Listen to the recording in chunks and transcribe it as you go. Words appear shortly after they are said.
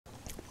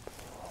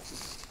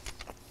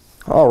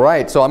All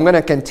right, so I'm going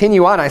to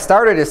continue on. I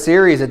started a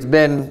series. It's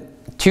been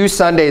 2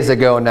 Sundays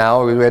ago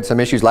now. We had some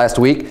issues last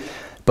week.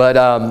 But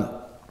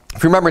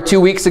if you remember, 2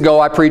 weeks ago,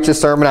 I preached a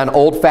sermon on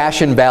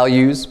old-fashioned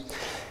values.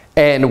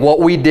 And what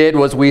we did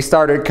was we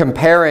started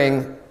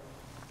comparing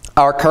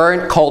our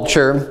current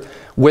culture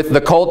with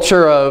the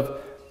culture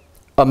of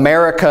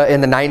America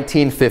in the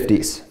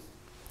 1950s.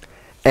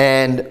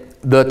 And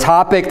the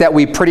topic that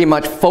we pretty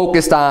much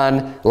focused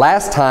on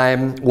last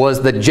time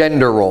was the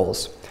gender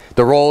roles.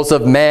 The roles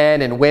of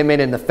men and women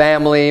in the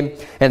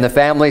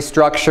family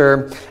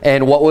structure,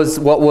 and what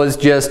was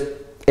just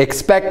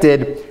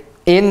expected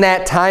in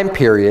that time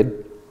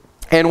period.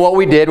 And what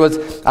we did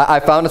was,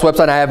 I found this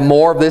website, and I have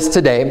more of this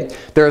today.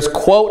 There's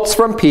quotes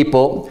from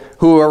people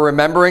who are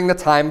remembering the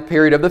time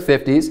period of the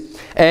 50s,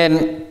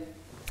 and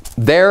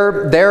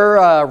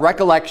their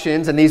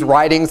recollections and these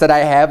writings that I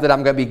have that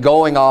I'm going to be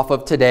going off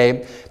of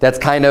today, that's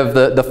kind of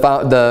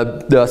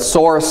the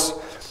source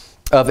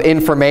of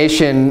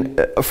information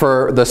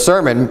for the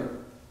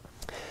sermon.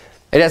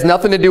 It has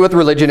nothing to do with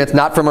religion. It's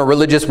not from a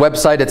religious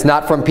website. It's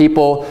not from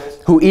people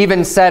who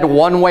even said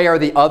one way or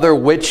the other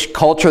which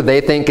culture they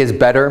think is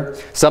better.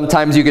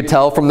 Sometimes you could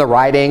tell from the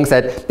writings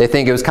that they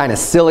think it was kind of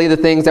silly, the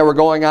things that were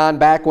going on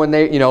back when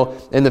they,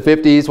 in the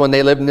 50s, when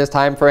they lived in this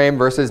time frame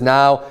versus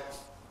now.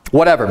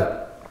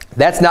 Whatever.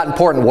 That's not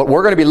important. What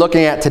we're going to be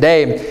looking at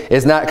today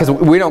is not, because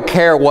we don't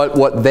care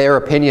what their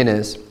opinion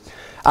is.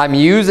 I'm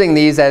using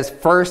these as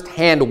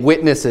first-hand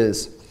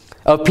witnesses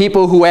of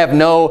people who have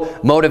no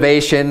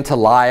motivation to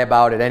lie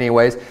about it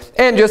anyways.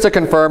 And just to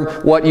confirm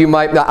what you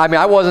might,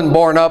 I wasn't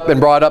born up and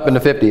brought up in the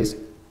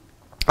 50s.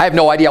 I have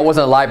no idea. I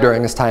wasn't alive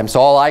during this time. So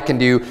all I can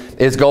do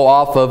is go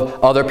off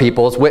of other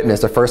people's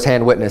witness, a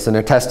first-hand witness, and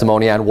their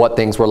testimony on what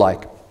things were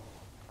like.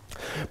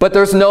 But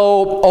there's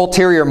no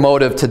ulterior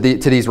motive to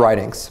these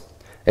writings.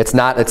 It's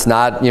not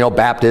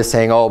Baptists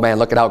saying, oh man,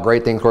 look at how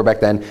great things were back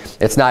then.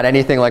 It's not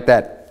anything like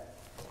that.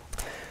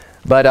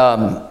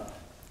 But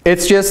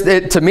it's just,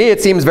 to me,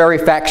 it seems very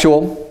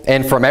factual.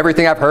 And from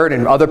everything I've heard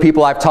and other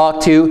people I've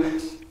talked to,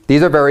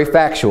 these are very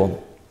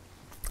factual.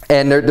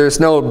 And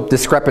there's no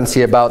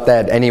discrepancy about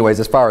that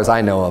anyways, as far as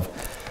I know of.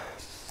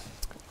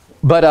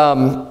 But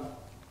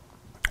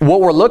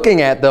what we're looking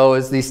at, though,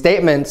 is these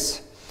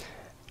statements.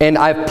 And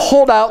I've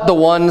pulled out the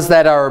ones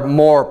that are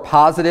more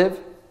positive.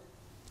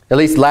 At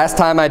least last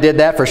time I did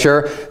that for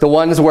sure. The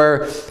ones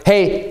where,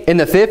 hey, in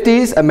the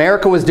 50s,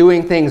 America was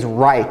doing things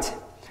right.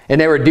 And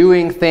they were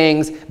doing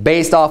things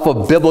based off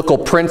of biblical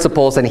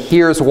principles, and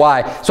here's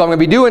why. So I'm going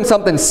to be doing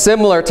something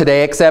similar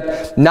today,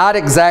 except not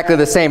exactly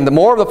the same. The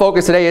more of the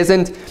focus today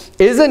isn't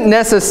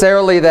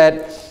necessarily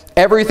that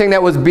everything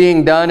that was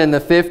being done in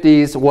the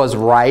 50s was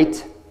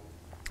right.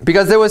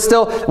 Because there was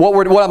still,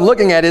 what I'm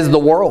looking at is the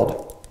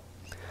world.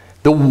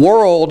 The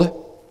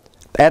world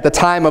at the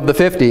time of the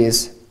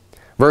 50s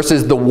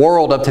versus the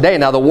world of today.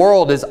 Now, the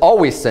world is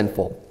always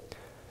sinful.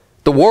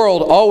 The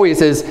world always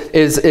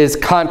is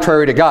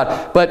contrary to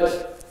God.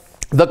 But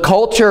the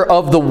culture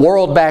of the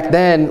world back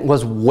then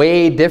was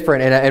way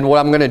different. And what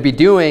I'm going to be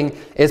doing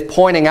is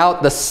pointing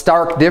out the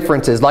stark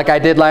differences like I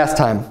did last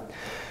time.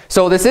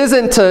 So this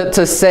isn't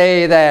to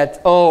say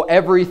that, oh,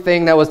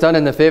 everything that was done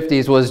in the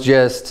 50s was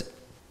just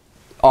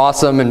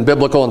awesome and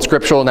biblical and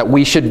scriptural and that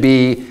we should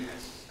be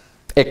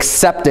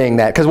accepting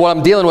that. Because what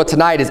I'm dealing with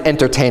tonight is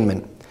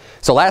entertainment.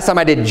 So last time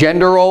I did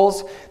gender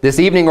roles. This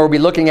evening we'll be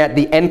looking at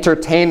the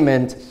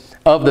entertainment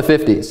of the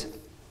 50s.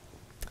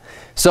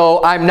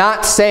 So I'm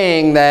not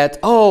saying that,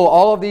 oh,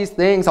 all of these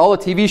things, all the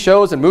TV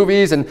shows and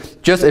movies, and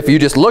just if you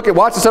just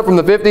watch the stuff from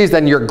the 50s,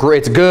 then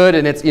it's good,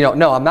 and it's,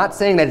 no, I'm not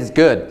saying that it's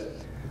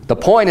good. The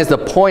point is to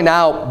point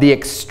out the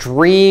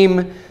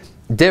extreme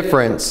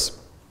difference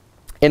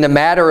in a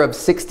matter of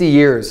 60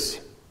 years.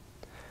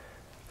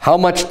 How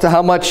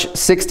much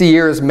 60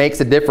 years makes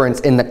a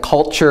difference in the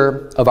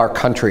culture of our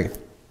country.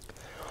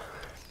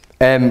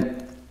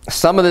 And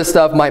some of this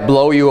stuff might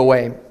blow you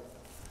away.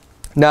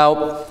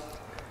 Now,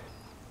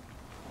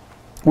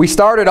 we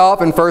started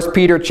off in 1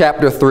 Peter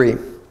chapter 3.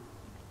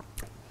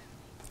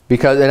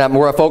 And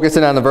we're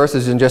focusing on the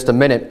verses in just a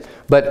minute.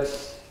 But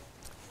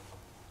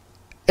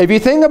if you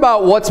think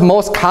about what's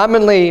most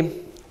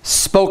commonly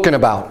spoken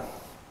about,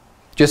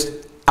 just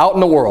out in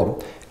the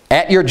world,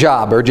 at your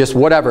job, or just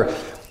whatever,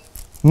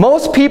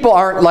 most people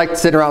aren't like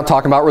sitting around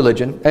talking about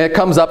religion. And it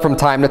comes up from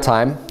time to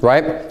time,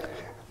 right?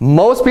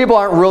 Most people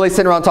aren't really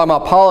sitting around talking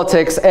about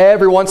politics.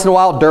 Every once in a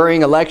while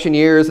during election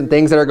years and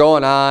things that are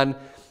going on,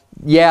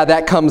 yeah,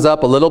 that comes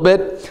up a little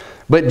bit.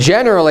 But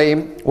generally,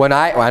 when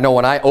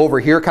I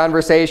overhear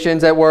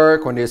conversations at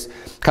work, when these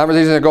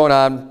conversations are going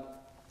on,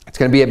 it's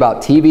going to be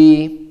about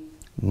TV,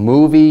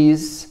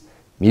 movies,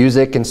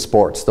 music, and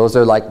sports. Those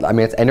are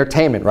it's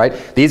entertainment, right?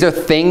 These are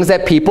things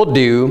that people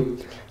do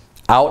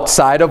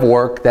outside of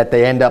work that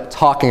they end up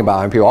talking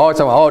about. And people always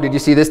talk about, oh, did you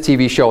see this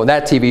TV show and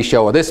that TV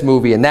show, or this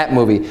movie and that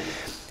movie?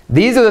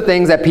 These are the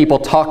things that people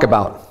talk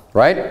about,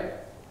 right?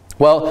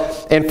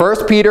 Well, in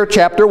 1 Peter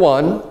chapter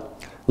 1,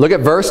 look at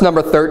verse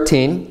number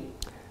 13.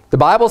 The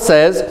Bible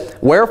says,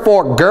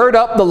 wherefore gird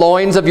up the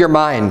loins of your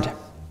mind.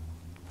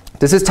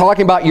 This is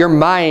talking about your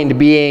mind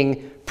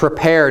being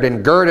prepared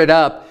and girded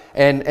up.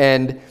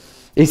 And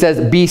he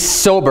says, be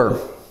sober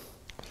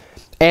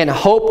and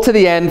hope to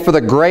the end for the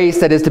grace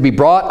that is to be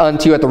brought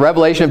unto you at the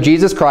revelation of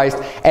Jesus Christ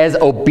as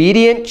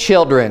obedient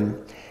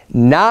children,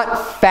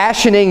 not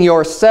fashioning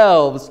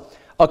yourselves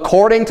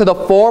according to the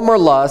former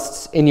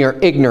lusts in your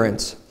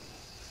ignorance.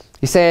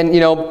 He's saying,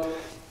 you know,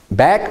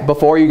 back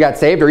before you got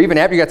saved, or even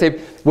after you got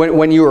saved,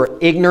 when you were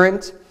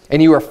ignorant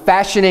and you were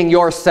fashioning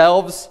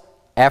yourselves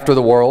after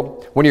the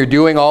world, when you're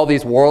doing all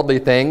these worldly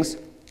things,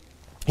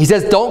 he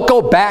says, don't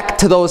go back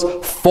to those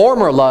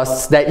former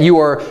lusts that you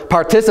were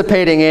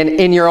participating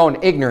in your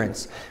own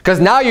ignorance.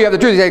 Because now you have the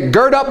truth. He said,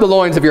 gird up the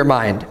loins of your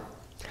mind.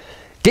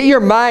 Get your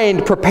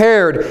mind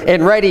prepared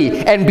and ready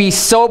and be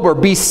sober.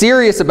 Be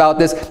serious about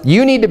this.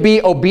 You need to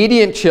be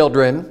obedient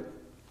children.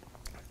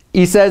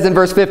 He says in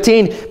verse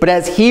 15, but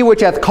as he which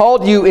hath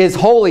called you is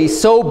holy,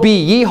 so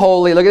be ye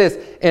holy. Look at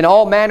this, in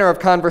all manner of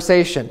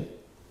conversation.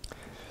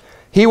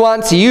 He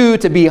wants you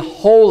to be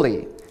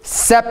holy,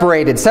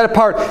 separated, set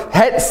apart,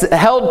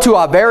 held to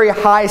a very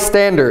high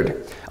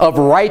standard of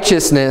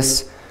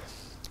righteousness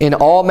in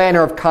all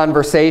manner of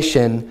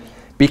conversation,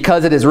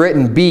 because it is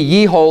written, be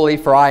ye holy,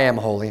 for I am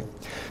holy.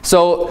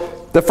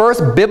 So the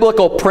first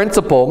biblical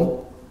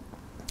principle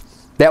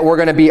that we're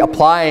going to be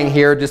applying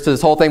here just to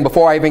this whole thing,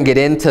 before I even get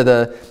into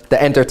the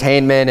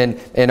entertainment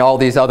and all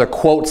these other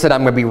quotes that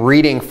I'm going to be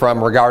reading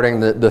from regarding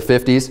the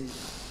 50s,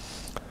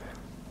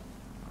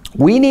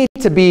 we need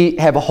to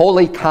have a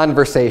holy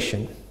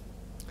conversation.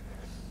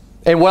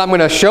 And what I'm going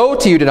to show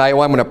to you tonight,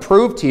 what I'm going to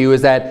prove to you,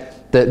 is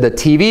that the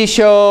TV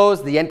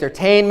shows, the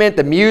entertainment,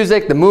 the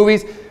music, the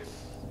movies,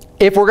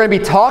 if we're going to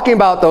be talking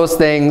about those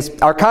things,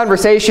 our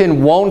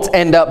conversation won't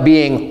end up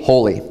being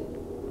holy.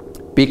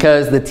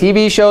 Because the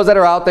TV shows that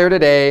are out there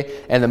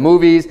today and the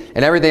movies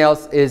and everything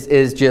else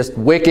is just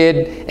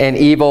wicked and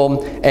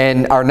evil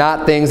and are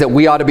not things that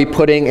we ought to be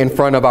putting in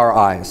front of our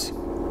eyes.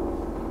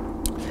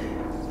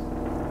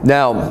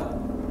 Now,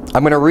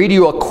 I'm going to read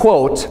you a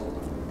quote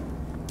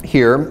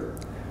here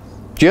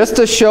just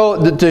to show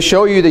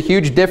you the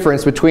huge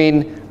difference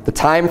between the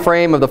time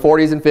frame of the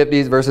 40s and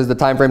 50s versus the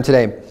time frame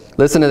today.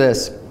 Listen to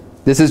this.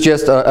 This is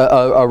just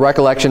a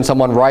recollection,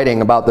 someone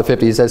writing about the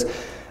 50s. It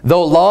says,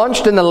 though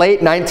launched in the late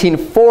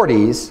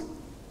 1940s,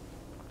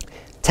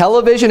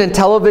 television and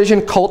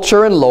television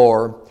culture and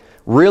lore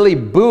really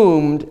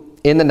boomed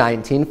in the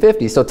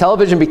 1950s. So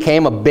television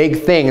became a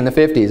big thing in the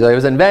 50s. It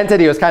was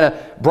invented, it was kind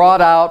of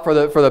brought out for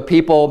the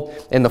people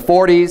in the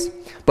 40s.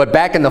 But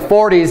back in the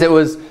 40s, it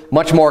was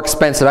much more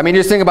expensive. I mean,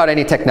 just think about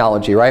any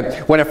technology,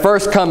 right? When it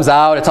first comes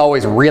out, it's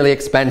always really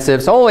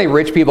expensive. So only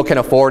rich people can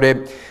afford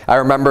it. I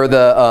remember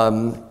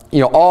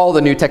all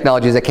the new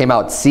technologies that came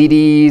out,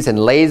 CDs and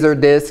laser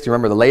discs. You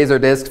remember the laser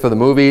discs for the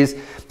movies?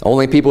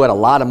 Only people who had a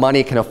lot of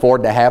money can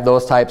afford to have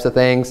those types of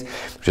things,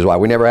 which is why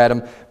we never had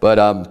them.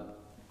 But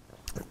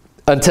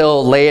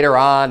until later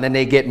on, then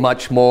they get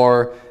much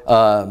more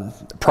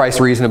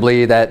priced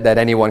reasonably that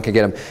anyone can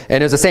get them.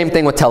 And it was the same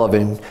thing with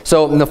television.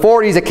 So in the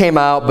 40s it came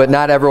out, but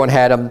not everyone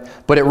had them.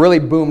 But it really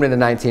boomed in the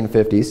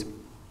 1950s.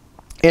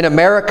 In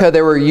America,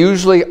 there were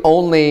usually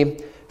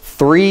only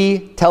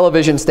 3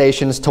 television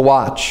stations to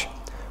watch,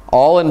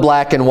 all in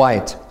black and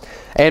white.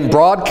 And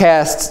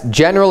broadcasts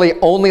generally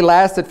only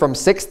lasted from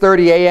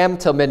 6:30 a.m.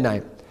 till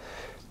midnight.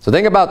 So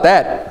think about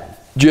that.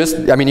 You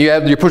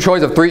have your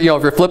choice of 3, if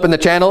you're flipping the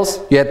channels,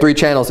 you had 3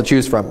 channels to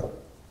choose from.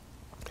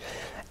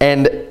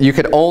 And you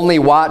could only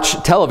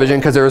watch television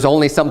because there was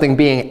only something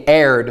being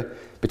aired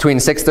between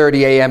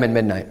 6:30 a.m. and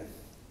midnight.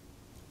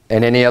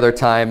 And any other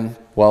time,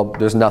 well,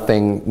 there's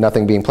nothing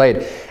being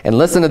played. And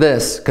listen to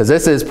this, because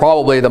this is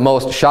probably the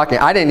most shocking.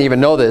 I didn't even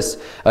know this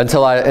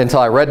until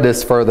I read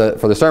this for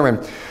the sermon.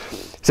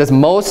 It says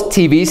most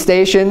TV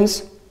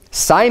stations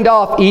signed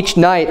off each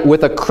night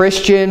with a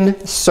Christian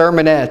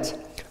sermonette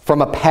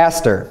from a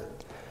pastor,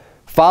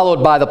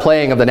 followed by the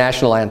playing of the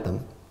national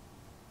anthem.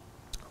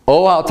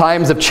 Oh, how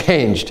times have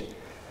changed.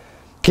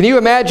 Can you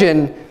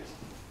imagine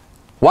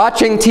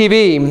watching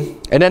TV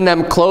and then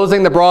them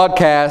closing the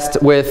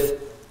broadcast with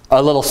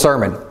a little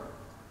sermon?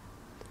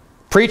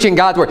 Preaching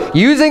God's word.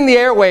 Using the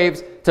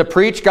airwaves to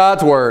preach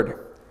God's word.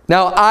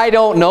 Now, I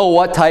don't know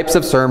what types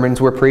of sermons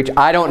were preached.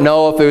 I don't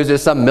know if it was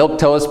just some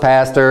milquetoast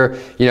pastor,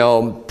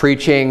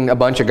 preaching a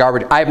bunch of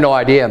garbage. I have no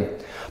idea.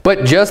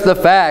 But just the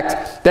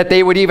fact that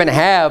they would even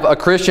have a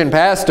Christian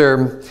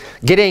pastor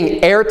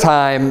getting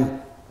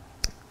airtime,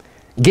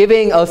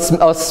 giving a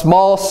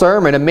small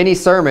sermon, a mini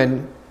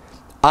sermon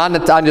on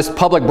just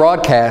public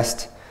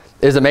broadcast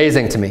is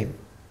amazing to me.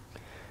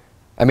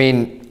 I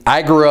mean,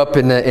 I grew up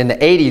in the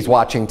 80s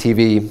watching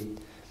TV,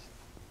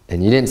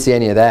 and you didn't see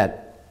any of that.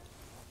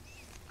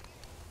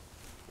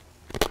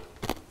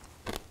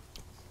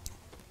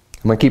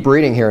 I'm going to keep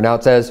reading here. Now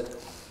it says,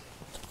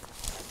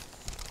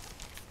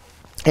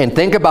 and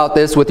think about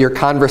this with your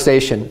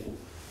conversation.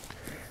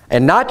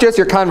 And not just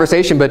your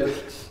conversation, but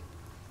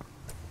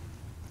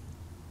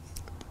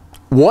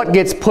what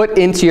gets put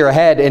into your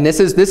head. And this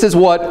is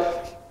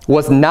what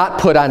was not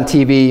put on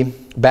TV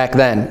back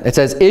then. It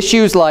says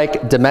issues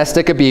like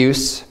domestic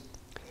abuse,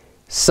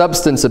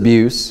 substance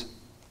abuse,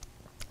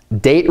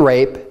 date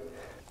rape,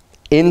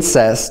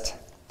 incest,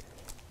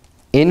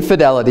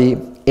 infidelity,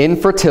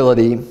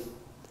 infertility,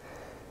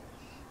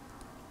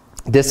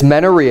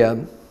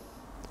 dysmenorrhea,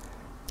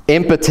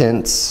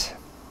 impotence,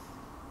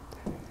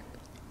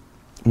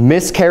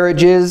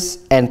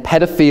 miscarriages, and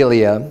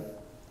pedophilia.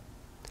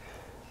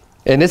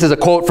 And this is a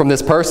quote from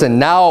this person: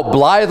 now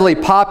blithely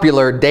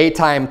popular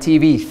daytime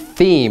TV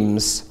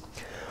themes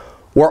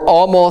were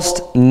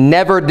almost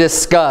never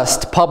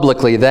discussed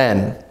publicly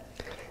then,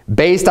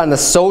 based on the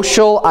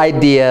social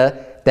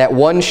idea that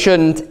one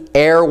shouldn't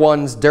air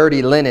one's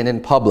dirty linen in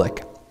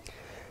public.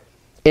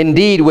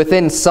 Indeed,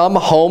 within some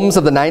homes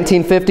of the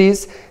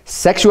 1950s,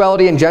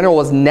 sexuality in general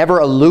was never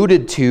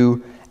alluded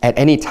to at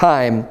any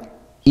time,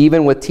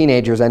 even with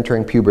teenagers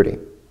entering puberty.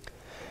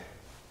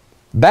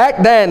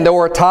 Back then, there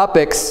were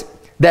topics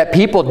that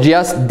people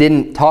just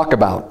didn't talk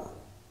about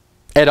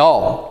at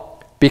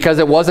all, because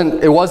it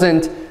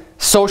wasn't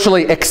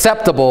socially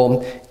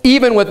acceptable,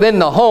 even within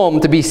the home,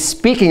 to be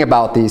speaking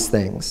about these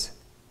things.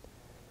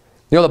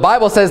 You know, the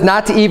Bible says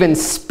not to even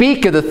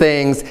speak of the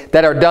things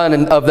that are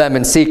done of them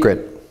in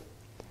secret.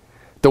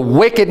 The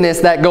wickedness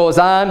that goes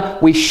on,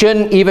 we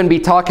shouldn't even be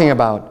talking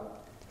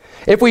about.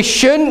 If we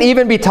shouldn't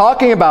even be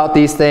talking about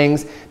these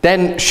things,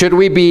 then should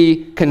we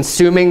be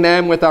consuming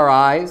them with our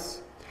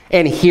eyes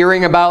and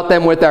hearing about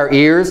them with our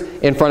ears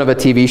in front of a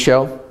TV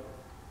show?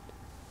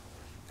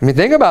 I mean,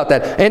 think about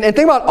that. And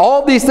think about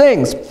all these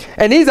things.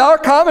 And these are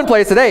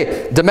commonplace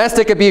today.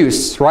 Domestic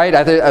abuse, right?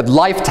 A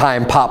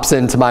Lifetime pops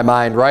into my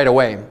mind right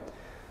away.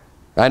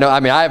 I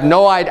have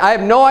no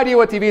idea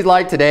what TV is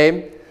like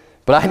today,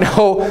 but I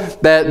know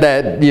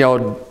that you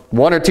know,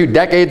 1 or 2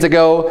 decades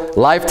ago,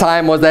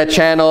 Lifetime was that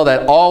channel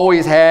that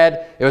always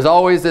had, it was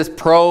always this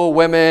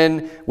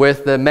pro-women,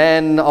 with the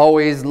men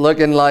always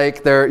looking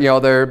like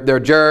they're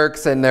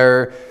jerks, and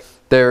they're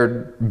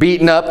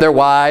beating up their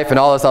wife and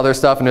all this other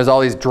stuff, and there's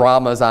all these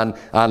dramas on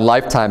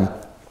Lifetime.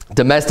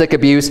 Domestic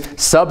abuse,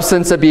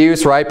 substance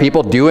abuse, right?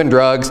 People doing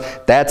drugs,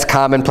 that's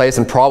commonplace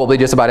in probably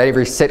just about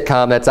every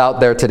sitcom that's out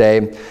there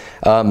today.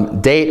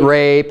 Date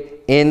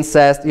rape,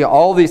 incest, you know,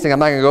 all these things. I'm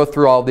not going to go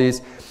through all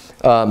these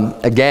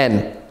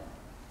again,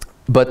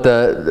 but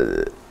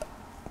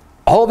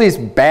all these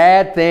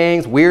bad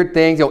things, weird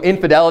things, you know,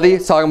 infidelity,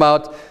 it's talking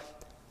about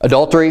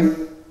adultery,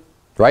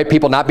 right?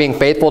 People not being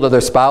faithful to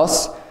their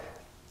spouse.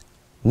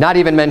 Not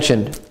even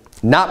mentioned,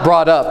 not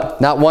brought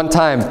up, not one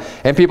time.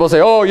 And people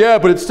say, oh yeah,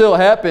 but it still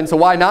happens, so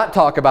why not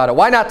talk about it?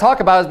 Why not talk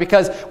about it is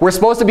because we're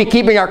supposed to be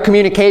keeping our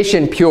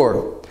communication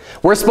pure.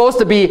 We're supposed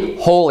to be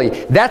holy.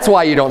 That's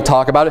why you don't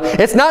talk about it.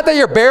 It's not that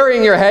you're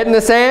burying your head in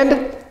the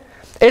sand.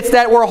 It's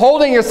that we're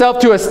holding yourself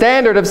to a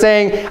standard of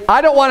saying,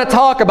 I don't want to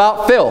talk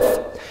about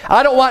filth.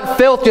 I don't want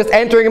filth just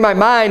entering my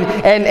mind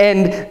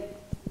and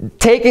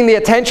taking the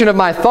attention of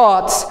my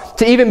thoughts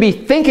to even be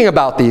thinking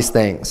about these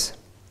things.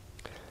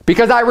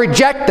 Because I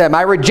reject them.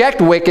 I reject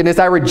wickedness.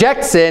 I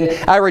reject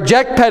sin. I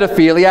reject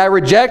pedophilia. I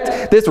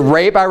reject this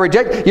rape. I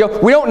reject, you know,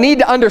 we don't need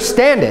to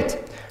understand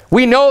it.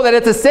 We know that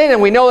it's a sin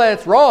and we know that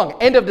it's wrong.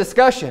 End of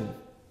discussion.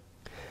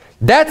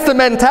 That's the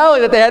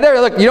mentality that they had there.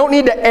 Look, you don't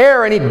need to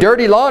air any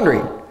dirty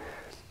laundry.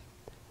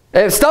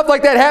 If stuff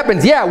like that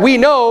happens, yeah, we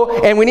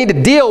know, and we need to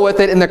deal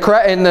with it in the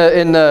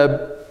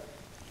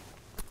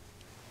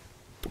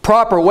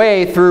proper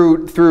way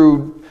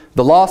through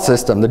the law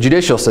system, the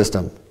judicial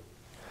system.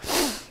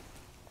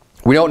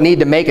 We don't need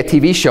to make a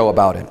TV show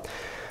about it.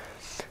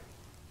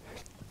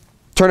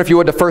 Turn, if you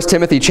would, to 1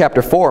 Timothy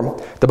chapter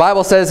 4. The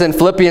Bible says in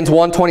Philippians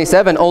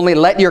 1:27, only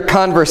let your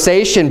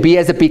conversation be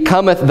as it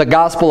becometh the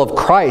gospel of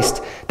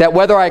Christ, that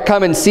whether I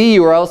come and see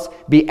you or else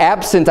be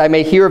absent, I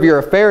may hear of your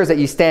affairs, that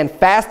ye stand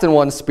fast in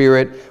one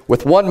spirit,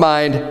 with one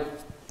mind,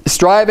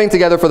 striving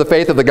together for the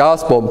faith of the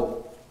gospel.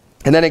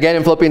 And then again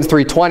in Philippians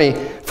 3:20,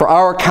 for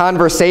our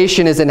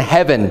conversation is in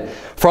heaven,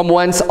 from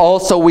whence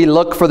also we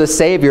look for the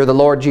Savior, the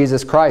Lord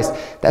Jesus Christ.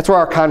 That's where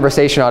our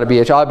conversation ought to be.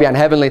 It ought to be on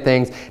heavenly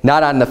things,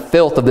 not on the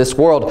filth of this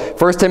world.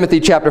 1 Timothy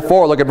chapter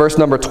 4, look at verse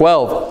number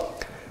 12.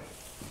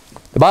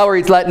 The Bible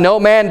reads, let no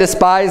man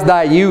despise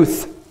thy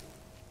youth,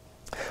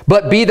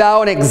 but be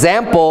thou an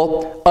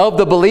example of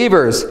the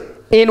believers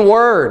in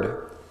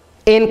word,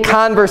 in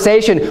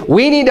conversation.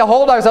 We need to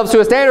hold ourselves to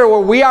a standard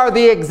where we are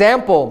the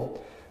example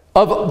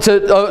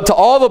to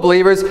all the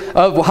believers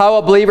of how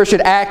a believer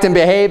should act and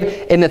behave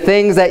in the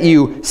things that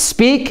you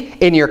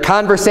speak, in your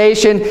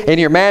conversation, in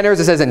your manners.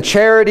 It says in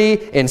charity,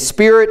 in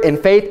spirit,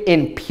 in faith,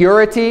 in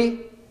purity.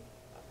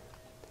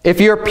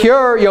 If you're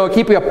pure, you know,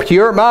 keep a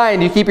pure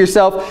mind. You keep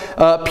yourself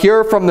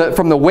pure from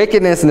the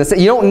wickedness and the sin.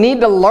 You don't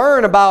need to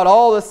learn about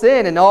all the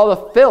sin and all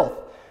the filth.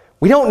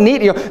 We don't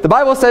need, you know, the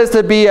Bible says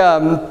to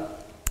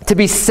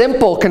be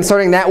simple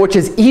concerning that which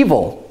is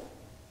evil.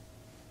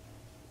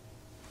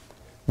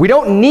 We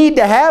don't need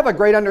to have a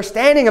great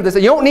understanding of this.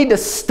 You don't need to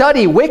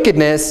study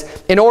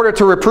wickedness in order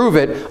to reprove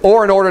it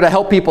or in order to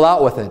help people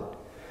out with it.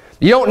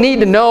 You don't need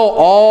to know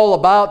all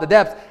about the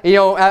depths. You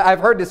know, I've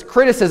heard this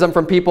criticism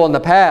from people in the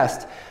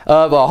past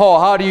of, oh,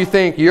 how do you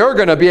think you're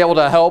going to be able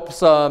to help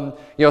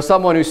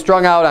someone who's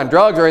strung out on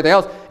drugs or anything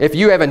else if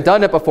you haven't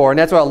done it before? And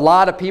that's why a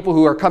lot of people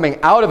who are coming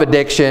out of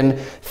addiction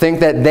think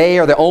that they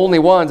are the only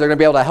ones that are going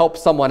to be able to help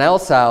someone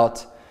else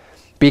out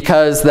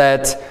because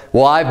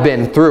well, I've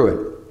been through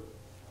it.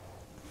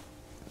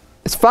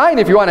 It's fine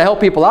if you want to help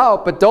people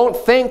out, but don't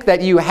think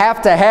that you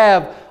have to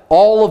have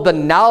all of the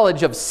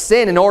knowledge of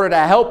sin in order to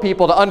help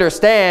people to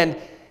understand,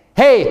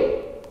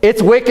 hey,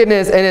 it's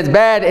wickedness and it's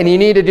bad and you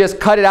need to just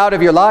cut it out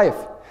of your life.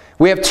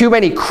 We have too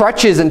many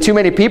crutches and too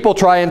many people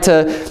trying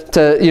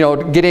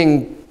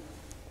getting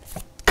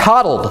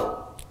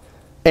coddled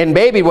and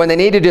babied when they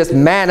need to just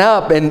man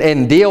up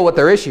and deal with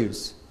their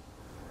issues.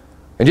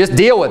 And just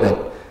deal with it.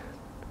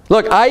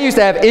 Look, I used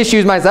to have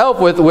issues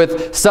myself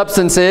with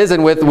substances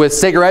and with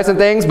cigarettes and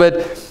things,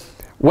 but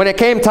when it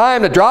came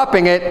time to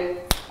dropping it,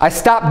 I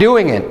stopped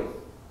doing it.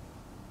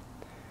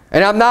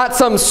 And I'm not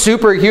some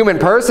superhuman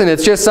person.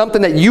 It's just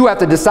something that you have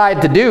to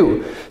decide to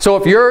do. So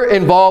if you're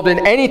involved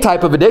in any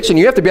type of addiction,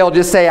 you have to be able to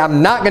just say,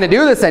 I'm not going to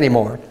do this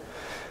anymore.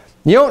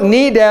 You don't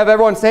need to have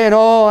everyone saying,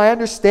 oh, I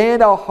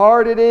understand how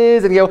hard it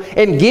is,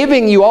 and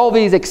giving you all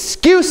these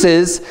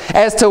excuses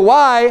as to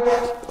why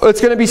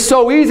it's going to be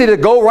so easy to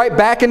go right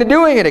back into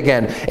doing it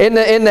again. In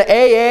the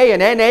AA and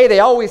NA, they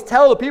always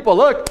tell the people,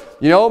 look,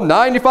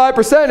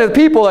 95% of the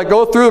people that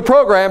go through the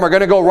program are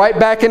going to go right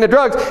back into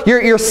drugs.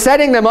 You're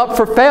setting them up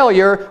for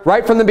failure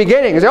right from the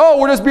beginning. You say, oh,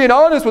 we're just being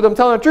honest with them,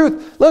 telling the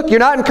truth. Look, you're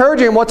not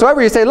encouraging them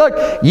whatsoever. You say,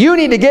 look, you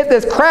need to get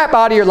this crap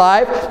out of your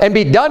life and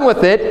be done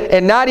with it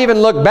and not even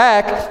look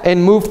back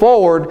and move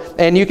forward.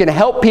 And you can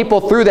help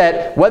people through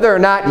that whether or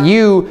not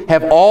you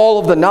have all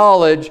of the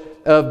knowledge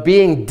of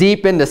being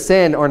deep into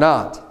sin or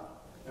not.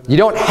 You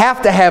don't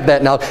have to have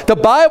that knowledge. The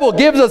Bible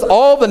gives us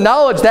all the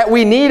knowledge that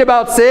we need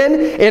about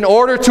sin in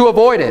order to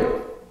avoid it.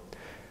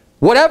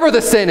 Whatever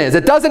the sin is,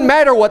 it doesn't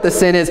matter what the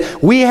sin is.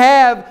 We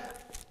have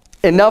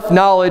enough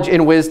knowledge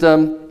and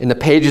wisdom in the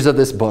pages of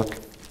this book.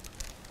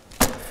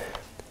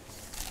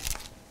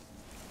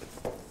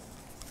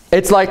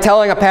 It's like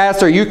telling a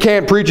pastor, you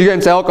can't preach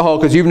against alcohol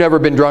because you've never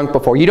been drunk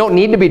before. You don't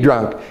need to be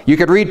drunk. You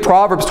could read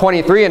Proverbs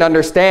 23 and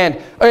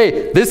understand,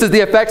 hey, this is the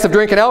effects of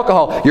drinking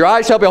alcohol. Your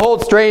eyes shall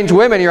behold strange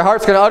women. Your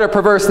heart's going to utter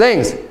perverse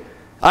things.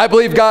 I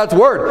believe God's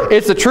word.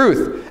 It's the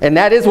truth. And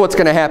that is what's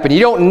going to happen. You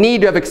don't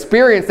need to have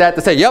experienced that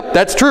to say, yep,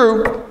 that's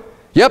true.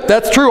 Yep,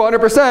 that's true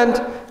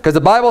 100%. Because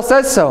the Bible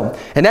says so.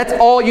 And that's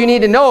all you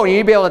need to know. You need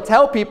to be able to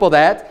tell people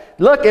that.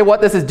 Look at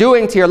what this is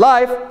doing to your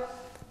life.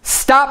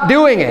 Stop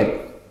doing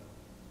it.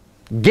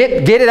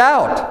 Get it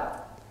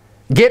out.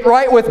 Get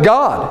right with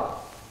God.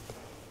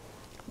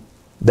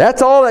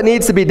 That's all that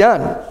needs to be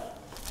done.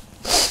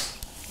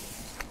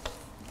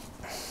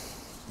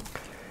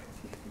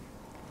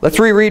 Let's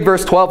reread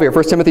verse 12 here.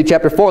 1 Timothy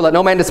chapter 4. Let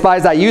no man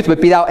despise thy youth, but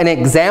be thou an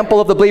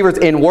example of the believers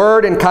in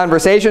word and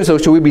conversation. So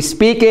should we be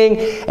speaking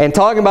and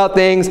talking about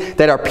things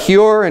that are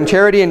pure in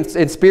charity and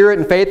in spirit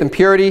and faith and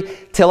purity.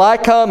 Till I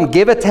come,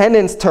 give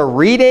attendance to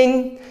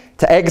reading,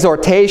 to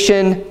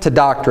exhortation, to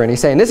doctrine. He's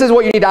saying this is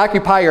what you need to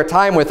occupy your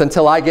time with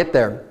until I get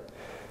there.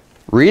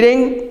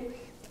 Reading,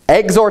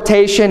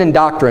 exhortation, and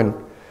doctrine.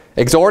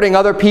 Exhorting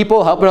other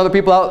people, helping other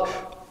people out.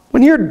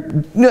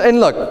 And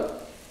look,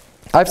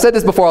 I've said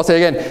this before, I'll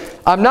say it again.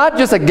 I'm not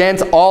just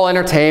against all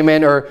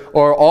entertainment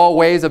or all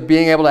ways of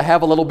being able to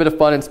have a little bit of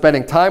fun and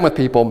spending time with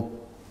people.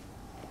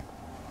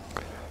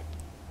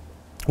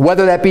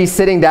 Whether that be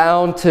sitting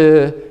down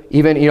to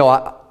even,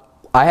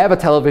 I have a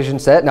television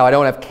set. Now, I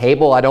don't have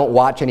cable. I don't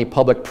watch any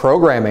public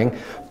programming.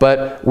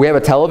 But we have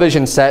a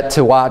television set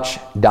to watch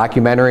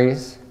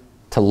documentaries,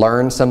 to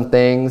learn some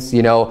things,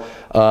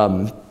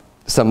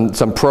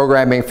 some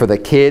programming for the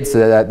kids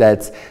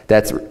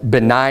that's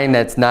benign,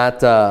 that's not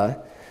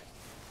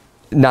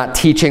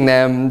teaching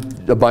them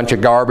a bunch of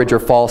garbage or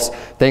false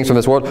things from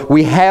this world.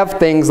 We have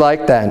things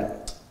like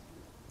that.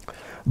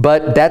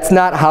 But that's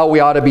not how we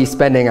ought to be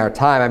spending our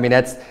time. I mean,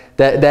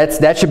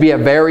 that should be a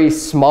very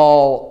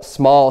small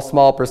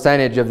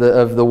percentage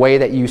of the way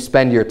that you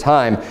spend your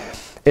time.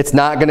 It's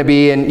not going to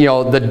be in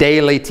the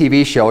daily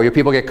TV show. Your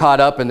people get caught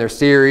up in their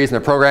series and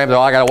their programs.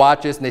 Oh, I got to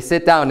watch this, and they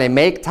sit down and they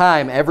make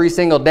time every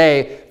single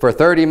day for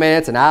 30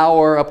 minutes, an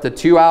hour, up to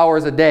 2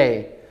 hours a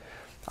day.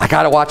 I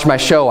got to watch my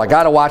show. I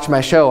got to watch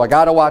my show. I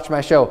got to watch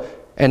my show,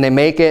 and they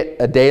make it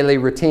a daily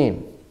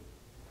routine.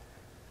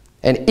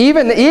 And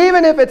even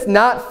if it's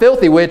not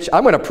filthy, which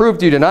I'm going to prove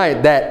to you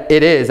tonight that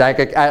it is.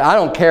 I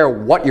don't care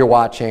what you're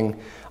watching.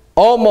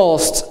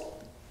 Almost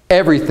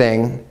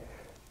everything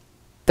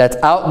that's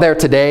out there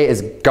today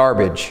is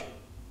garbage.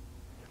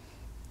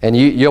 And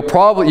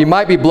you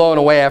might be blown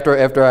away after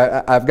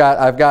I've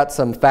got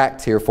some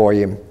facts here for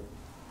you.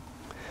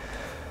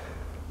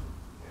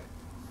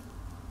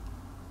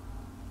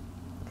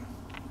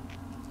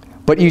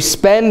 But you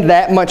spend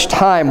that much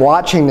time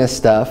watching this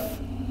stuff.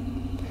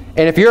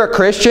 And if you're a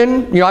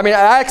Christian,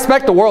 I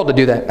expect the world to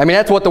do that. I mean,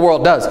 that's what the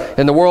world does.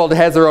 And the world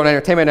has their own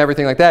entertainment and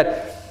everything like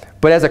that.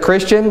 But as a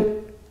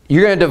Christian,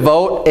 you're going to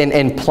devote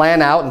and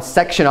plan out and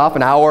section off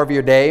an hour of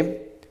your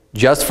day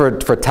just for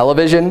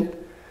television,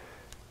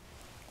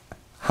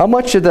 how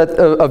much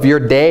of your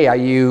day are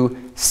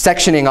you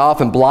sectioning off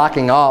and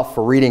blocking off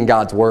for reading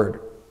God's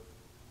Word?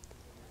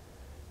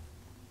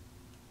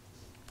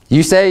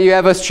 You say you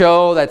have a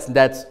show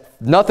that's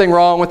nothing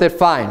wrong with it,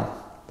 fine.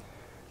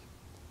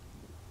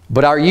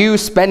 But are you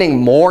spending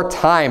more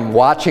time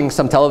watching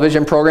some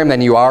television program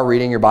than you are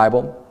reading your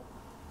Bible,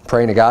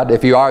 praying to God?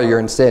 If you are, you're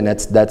in sin.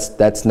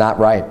 That's not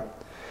right.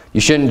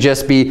 You shouldn't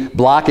just be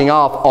blocking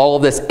off all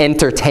of this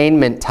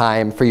entertainment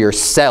time for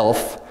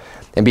yourself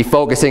and be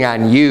focusing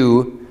on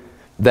you.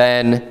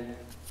 Then,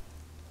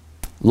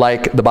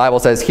 like the Bible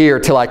says here,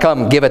 till I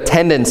come, give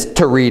attendance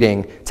to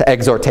reading, to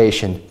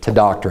exhortation, to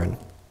doctrine.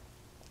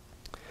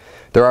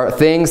 There are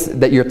things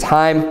that your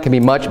time can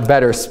be much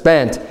better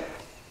spent,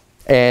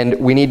 and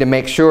we need to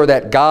make sure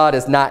that God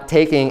is not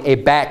taking a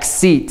back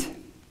seat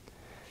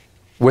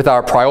with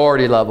our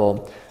priority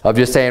level of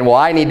just saying, well,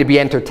 I need to be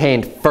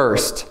entertained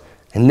first,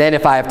 and then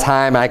if I have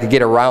time and I could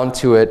get around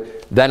to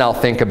it, then I'll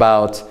think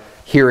about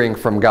hearing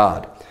from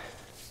God.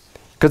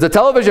 Because the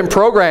television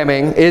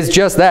programming is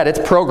just that, it's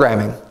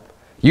programming.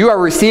 You are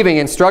receiving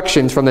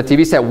instructions from the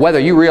TV set whether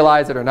you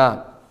realize it or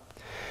not.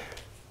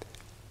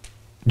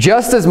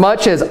 Just as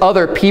much as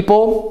other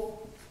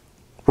people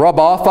rub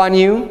off on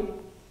you,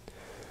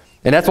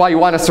 and that's why you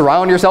want to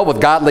surround yourself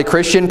with godly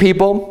Christian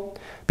people,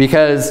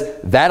 because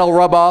that'll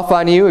rub off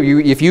on you.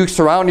 If you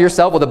surround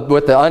yourself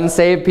with the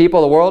unsaved people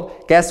of the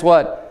world, guess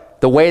what?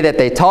 The way that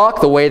they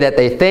talk, the way that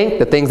they think,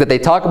 the things that they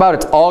talk about,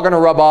 it's all going to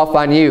rub off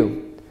on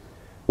you.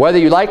 Whether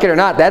you like it or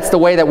not, that's the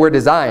way that we're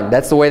designed.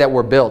 That's the way that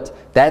we're built.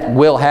 That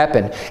will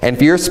happen. And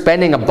if you're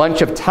spending a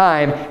bunch of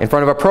time in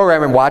front of a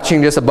program and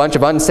watching just a bunch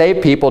of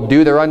unsaved people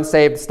do their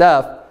unsaved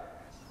stuff,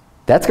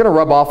 that's going to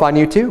rub off on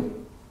you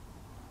too.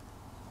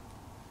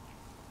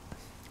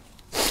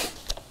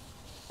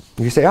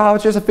 You say, oh,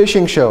 it's just a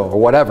fishing show or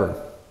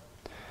whatever.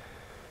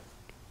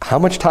 How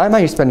much time are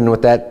you spending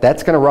with that?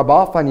 That's going to rub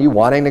off on you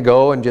wanting to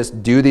go and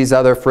just do these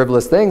other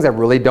frivolous things that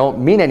really don't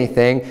mean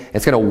anything.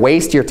 It's going to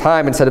waste your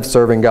time instead of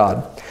serving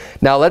God.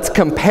 Now let's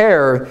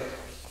compare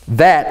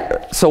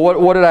that. So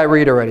what did I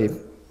read already?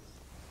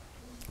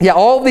 Yeah,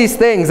 all these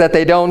things that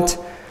they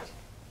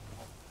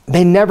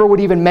never would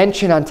even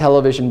mention on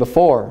television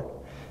before.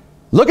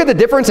 Look at the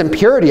difference in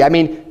purity. I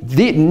mean,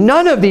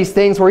 none of these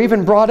things were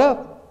even brought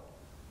up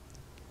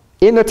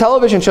in the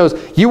television shows.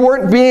 You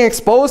weren't being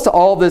exposed to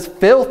all this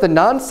filth and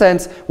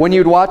nonsense when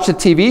you'd watch the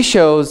TV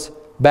shows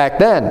back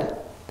then.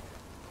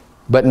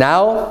 But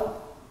now,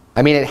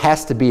 I mean, it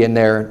has to be in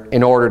there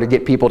in order to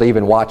get people to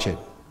even watch it.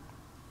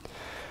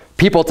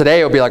 People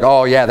today will be like,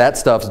 oh yeah, that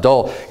stuff's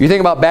dull. You think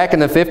about back in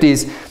the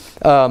 50s,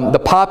 the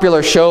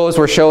popular shows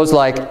were shows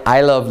like I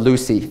Love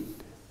Lucy,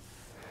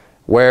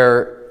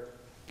 where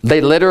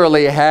they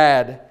literally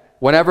had,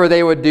 whenever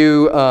they would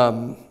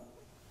do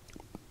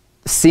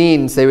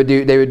scenes, they would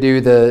do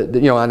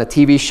the on a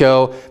TV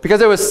show,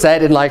 because it was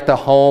set in like the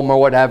home or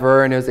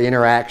whatever, and it was the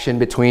interaction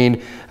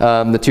between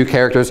the two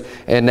characters.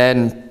 And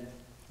then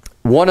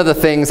one of the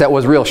things that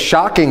was real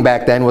shocking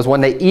back then was when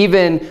they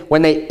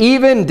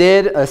even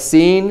did a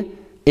scene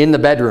in the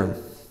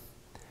bedroom,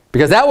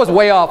 because that was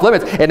way off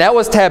limits and that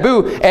was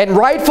taboo, and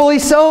rightfully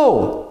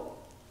so.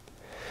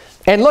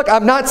 And look,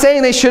 I'm not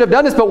saying they should have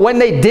done this, but when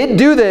they did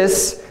do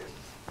this,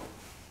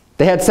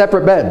 they had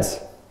separate beds.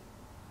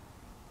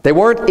 They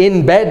weren't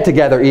in bed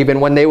together even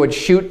when they would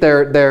shoot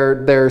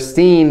their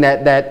scene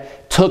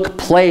that took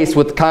place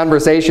with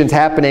conversations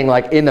happening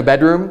like in the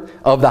bedroom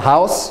of the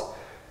house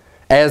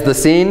as the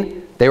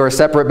scene. They were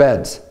separate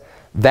beds.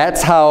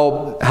 That's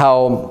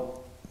how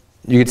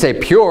you could say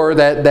pure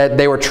that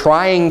they were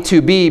trying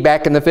to be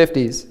back in the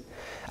 50s.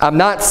 I'm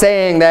not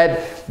saying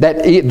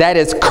that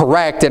is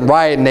correct and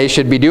right and they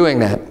should be doing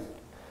that.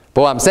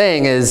 But what I'm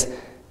saying is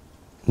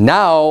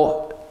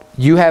now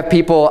you have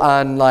people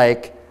on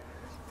like,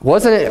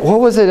 what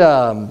was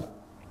that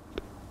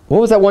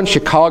one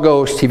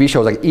Chicago TV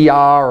show, like ER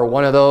or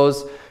one of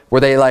those, where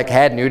they like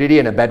had nudity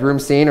in a bedroom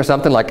scene or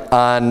something, like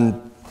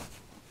on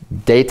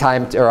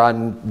daytime or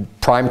on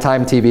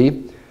primetime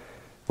TV?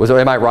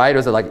 Am I right?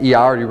 Was it like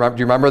ER? Do you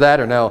remember that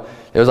or no?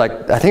 It was like,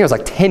 I think it was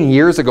like 10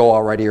 years ago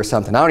already or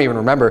something. I don't even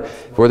remember,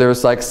 where there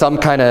was like some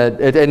kind of,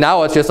 and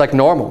now it's just like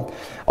normal.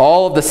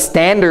 All of the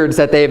standards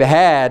that they've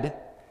had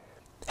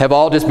have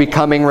all just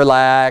becoming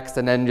relaxed,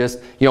 and then just,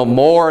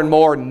 more and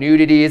more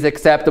nudity is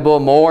acceptable,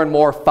 more and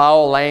more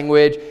foul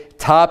language,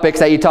 topics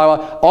that you talk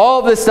about.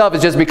 All of this stuff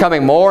is just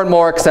becoming more and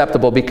more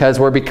acceptable because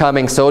we're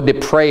becoming so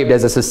depraved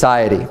as a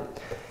society.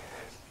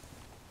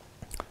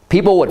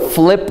 People would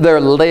flip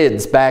their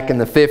lids back in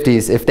the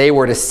 50s if they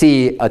were to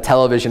see a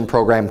television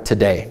program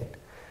today.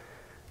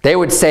 They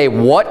would say,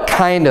 what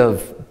kind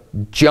of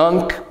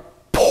junk,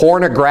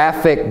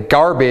 pornographic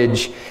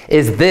garbage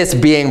is this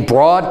being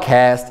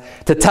broadcast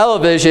to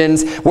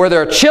televisions where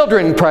there are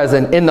children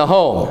present in the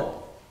home?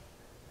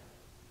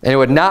 And it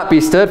would not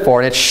be stood for,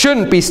 and it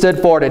shouldn't be stood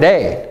for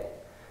today.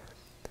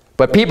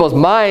 But people's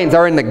minds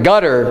are in the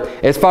gutter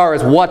as far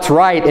as what's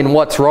right and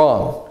what's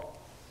wrong.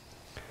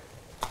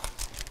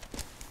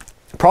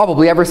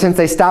 Probably ever since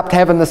they stopped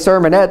having the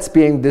sermonettes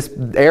being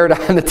aired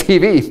on the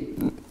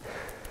TV.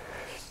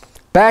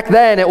 Back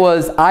then it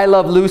was I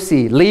Love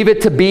Lucy, Leave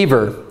It to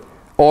Beaver,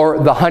 or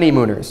The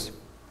Honeymooners.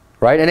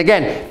 Right? And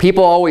again,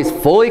 people always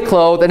fully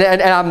clothed. And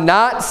I'm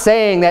not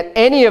saying that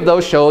any of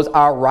those shows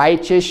are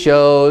righteous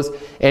shows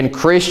and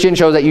Christian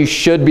shows that you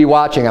should be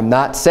watching. I'm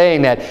not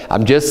saying that.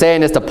 I'm just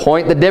saying this to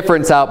point the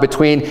difference out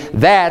between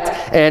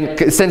that.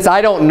 And since I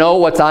don't know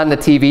what's on the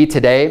TV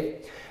today,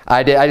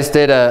 I just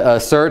did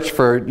a search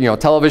for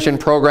television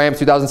programs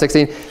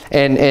 2016.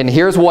 And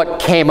here's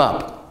what came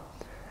up.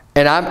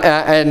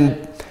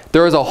 And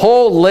there was a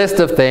whole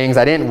list of things.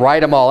 I didn't write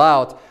them all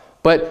out.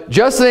 But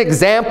just an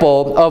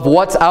example of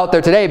what's out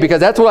there today, because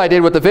that's what I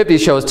did with the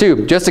 50s shows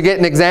too, just to get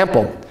an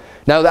example.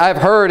 Now, I've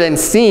heard and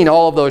seen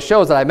all of those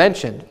shows that I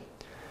mentioned.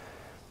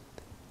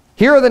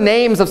 Here are the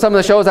names of some of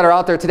the shows that are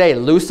out there today.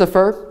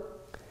 Lucifer.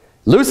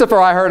 Lucifer,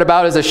 I heard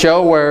about, is a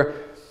show where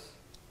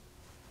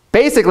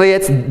basically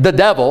it's the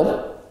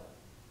devil,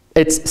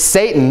 it's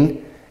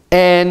Satan,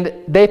 and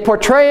they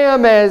portray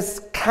him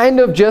as kind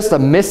of just a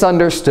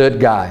misunderstood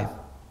guy.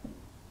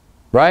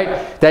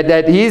 Right?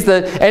 That he's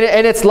the,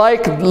 and it's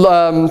like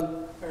the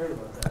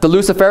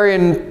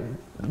Luciferian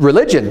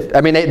religion.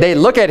 I mean, they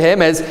look at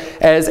him as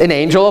an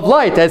angel of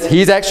light, as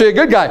he's actually a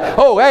good guy.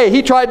 Oh, hey,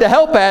 he tried to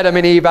help Adam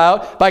and Eve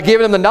out by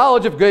giving them the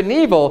knowledge of good and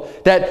evil.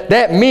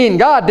 That mean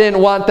God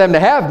didn't want them to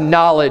have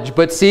knowledge.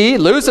 But see,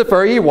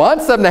 Lucifer, he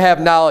wants them to have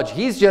knowledge.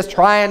 He's just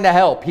trying to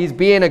help. He's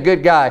being a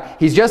good guy.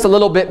 He's just a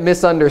little bit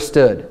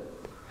misunderstood.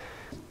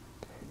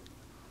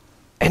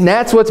 And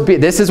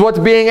this is what's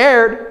being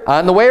aired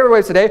on the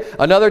Waverways today.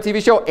 Another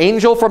TV show,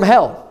 Angel from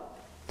Hell.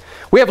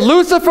 We have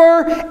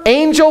Lucifer,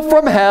 Angel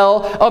from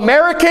Hell,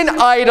 American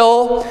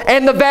Idol,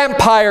 and The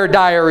Vampire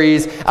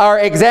Diaries are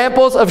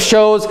examples of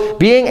shows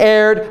being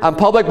aired on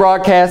public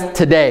broadcast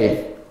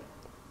today.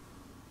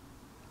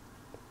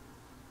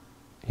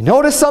 You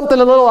notice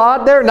something a little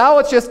odd there? Now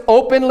it's just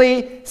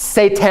openly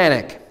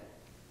satanic.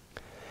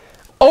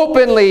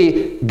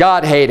 Openly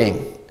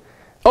God-hating.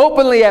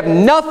 Openly have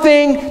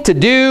nothing to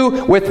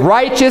do with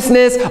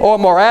righteousness or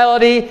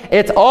morality.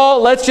 It's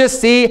all, let's just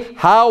see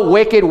how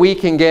wicked we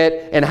can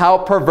get and how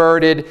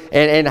perverted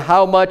and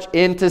how much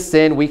into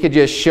sin we could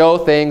just show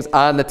things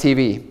on the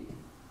TV.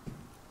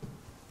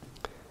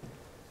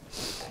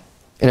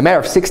 In a matter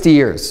of 60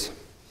 years.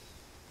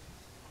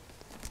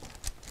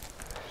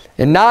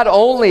 And not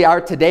only are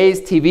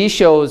today's TV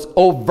shows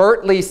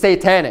overtly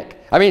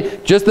satanic, I mean,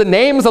 just the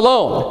names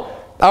alone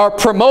are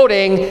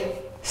promoting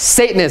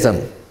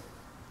Satanism.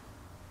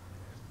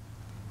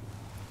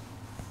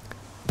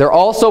 They're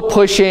also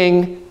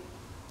pushing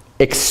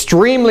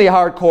extremely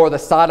hardcore the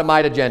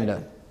sodomite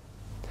agenda.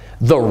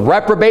 The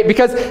reprobate,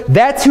 because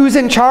that's who's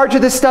in charge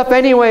of this stuff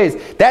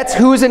anyways. That's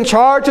who's in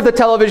charge of the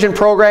television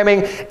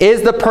programming,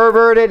 is the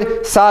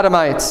perverted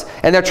sodomites.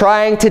 And they're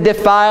trying to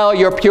defile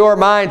your pure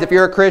minds if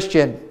you're a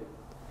Christian.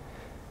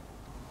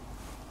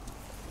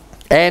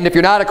 And if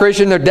you're not a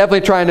Christian, they're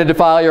definitely trying to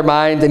defile your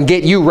mind and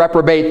get you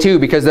reprobate too,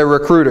 because they're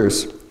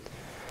recruiters.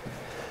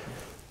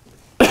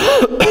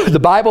 The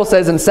Bible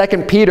says in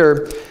 2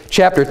 Peter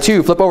chapter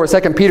 2, flip over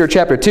 2 Peter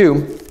chapter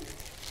 2,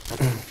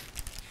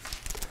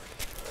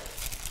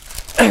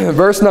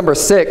 verse number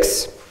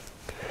 6,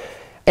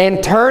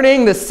 and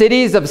turning the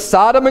cities of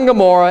Sodom and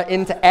Gomorrah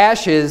into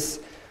ashes,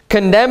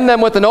 condemn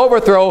them with an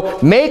overthrow,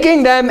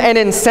 making them an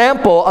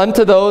ensample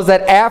unto those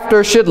that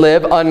after should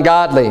live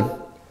ungodly.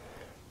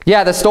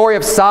 Yeah, the story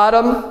of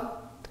Sodom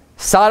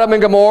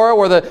and Gomorrah,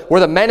 where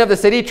the men of the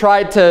city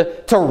tried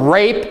to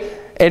rape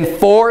and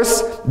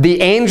force the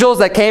angels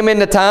that came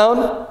into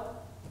town,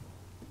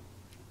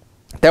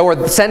 that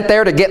were sent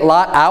there to get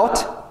Lot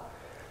out,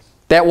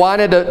 that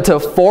wanted to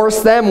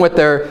force them with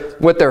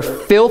their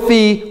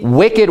filthy,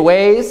 wicked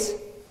ways,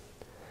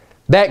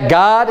 that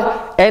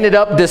God ended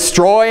up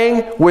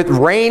destroying with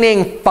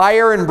raining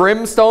fire and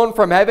brimstone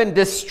from heaven,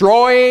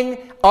 destroying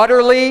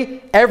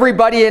utterly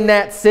everybody in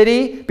that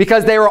city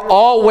because they were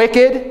all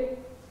wicked.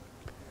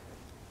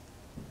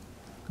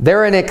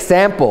 They're an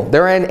example.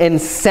 They're an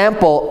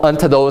ensample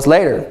unto those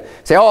later.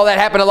 Say, oh, that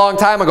happened a long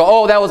time ago.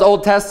 Oh, that was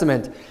Old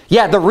Testament.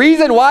 Yeah, the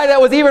reason why that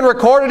was even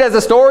recorded as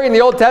a story in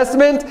the Old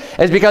Testament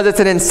is because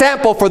it's an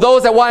ensample for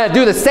those that want to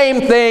do the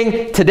same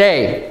thing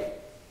today.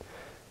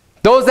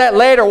 Those that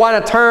later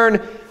want to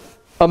turn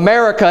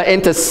America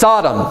into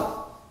Sodom.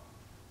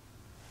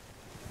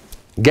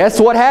 Guess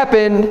what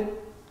happened?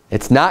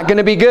 It's not going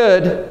to be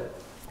good.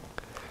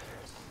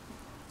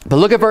 But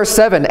look at verse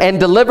 7. And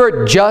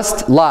delivered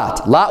just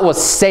Lot. Lot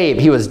was saved.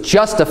 He was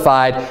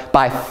justified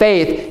by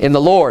faith in the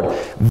Lord.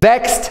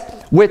 Vexed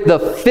with the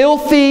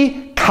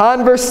filthy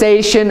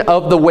conversation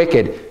of the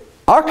wicked.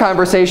 Our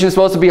conversation is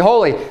supposed to be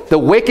holy. The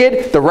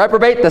wicked, the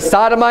reprobate, the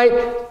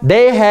sodomite,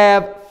 they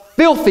have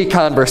filthy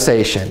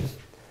conversation.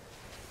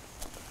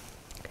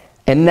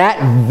 And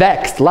that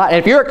vexed Lot. And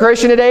if you're a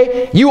Christian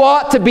today, you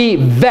ought to be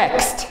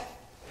vexed.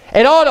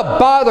 It ought to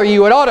bother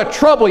you. It ought to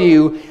trouble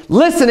you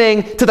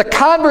listening to the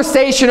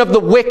conversation of the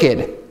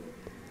wicked.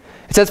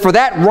 It says, for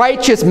that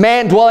righteous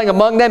man dwelling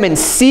among them, and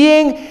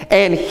seeing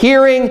and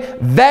hearing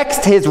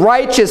vexed his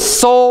righteous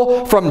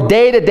soul from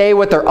day to day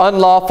with their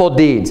unlawful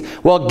deeds.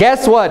 Well,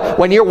 guess what?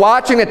 When you're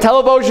watching the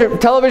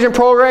television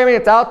programming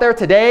that's out there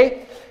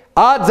today,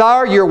 odds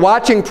are you're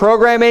watching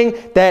programming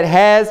that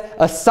has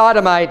a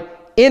sodomite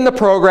in the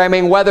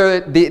programming, whether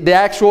the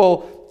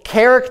actual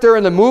character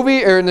in the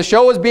movie or in the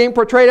show is being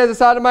portrayed as a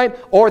sodomite,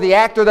 or the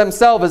actor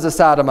themselves is a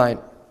sodomite.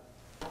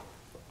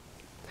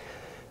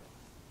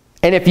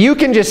 And if you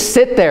can just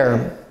sit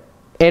there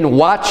and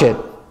watch it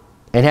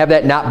and have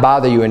that not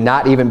bother you and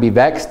not even be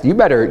vexed, you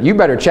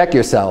better check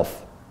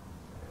yourself.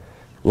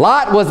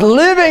 Lot was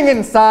living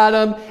in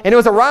Sodom, and it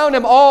was around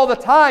him all the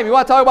time. You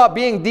want to talk about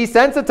being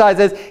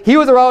desensitized? He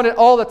was around it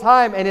all the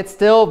time, and it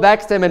still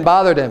vexed him and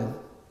bothered him.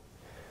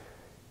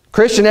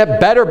 Christian,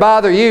 that better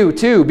bother you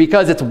too,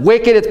 because it's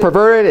wicked, it's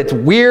perverted, it's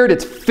weird,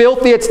 it's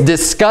filthy, it's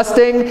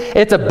disgusting,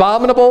 it's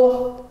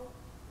abominable.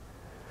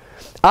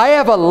 I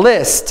have a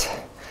list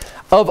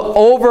of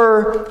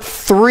over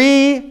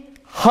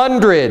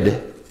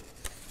 300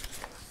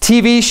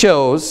 TV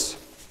shows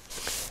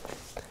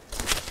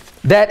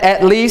that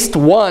at least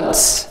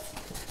once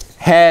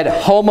had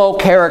homo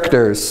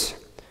characters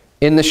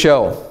in the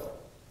show.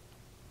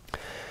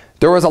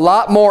 There was a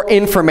lot more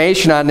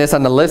information on this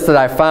on the list that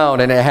I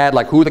found, and it had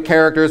like who the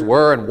characters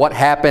were and what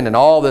happened and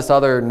all this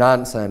other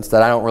nonsense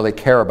that I don't really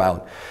care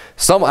about.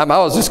 I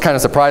was just kind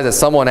of surprised that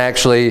someone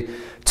actually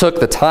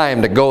took the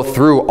time to go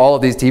through all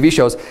of these TV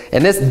shows.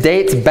 And this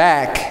dates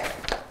back,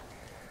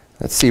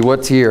 let's see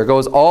what's here. It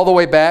goes all the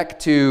way back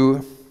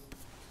to,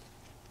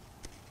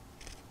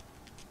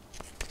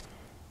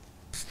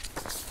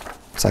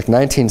 it's like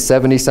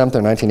 1970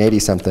 something, 1980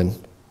 something.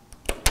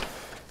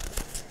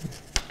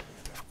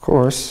 Of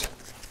course.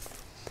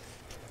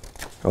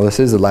 Oh, this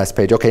is the last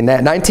page. Okay,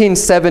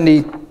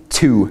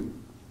 1972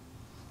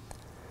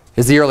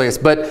 is the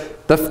earliest. But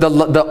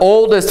the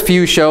oldest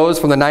few shows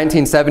from the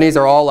 1970s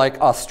are all like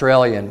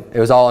Australian. It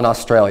was all in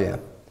Australia.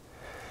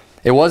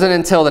 It wasn't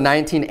until the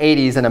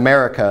 1980s in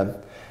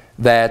America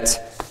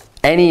that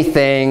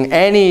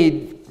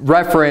any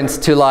reference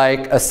to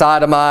like a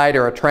sodomite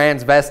or a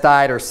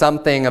transvestite or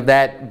something of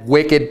that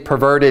wicked,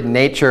 perverted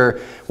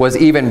nature was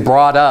even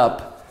brought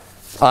up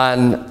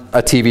on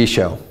a TV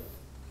show.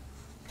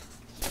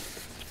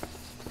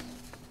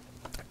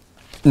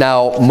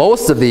 Now,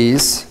 most of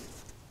these,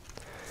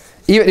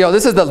 even,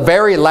 this is the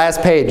very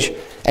last page,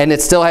 and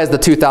it still has the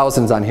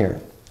 2000s on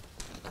here.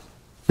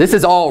 This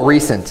is all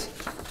recent.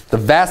 The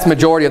vast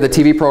majority of the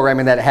TV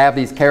programming that have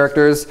these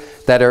characters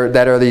that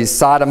are these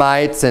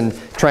sodomites and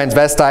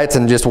transvestites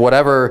and just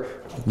whatever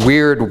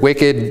weird,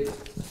 wicked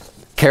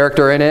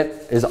character in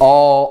it is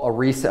all a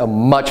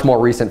much more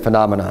recent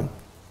phenomenon.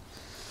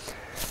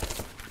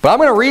 But I'm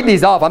going to read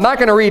these off. I'm not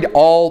going to read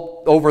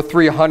all over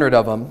 300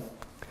 of them.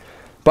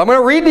 But I'm going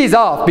to read these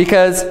off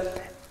because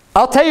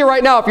I'll tell you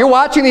right now, if you're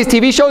watching these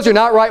TV shows, you're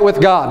not right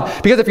with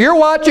God. Because if you're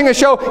watching a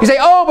show, you say,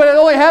 oh, but it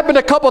only happened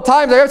a couple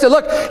times. I say,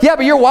 look, yeah,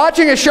 but you're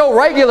watching a show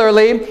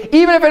regularly.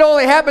 Even if it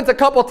only happens a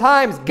couple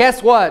times,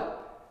 guess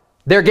what?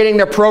 They're getting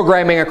their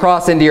programming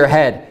across into your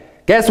head.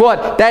 Guess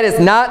what? That is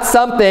not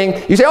something,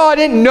 you say, oh, I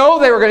didn't know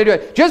they were going to do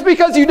it. Just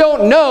because you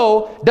don't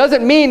know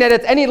doesn't mean that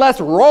it's any less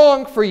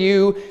wrong for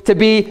you to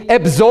be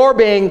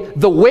absorbing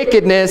the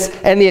wickedness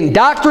and the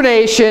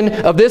indoctrination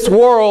of this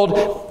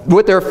world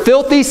with their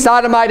filthy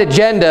sodomite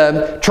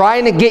agenda,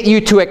 trying to get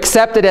you to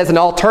accept it as an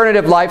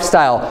alternative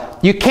lifestyle.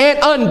 You can't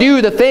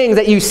undo the things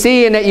that you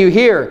see and that you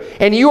hear.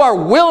 And you are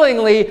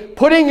willingly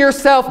putting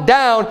yourself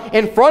down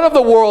in front of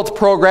the world's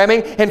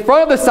programming, in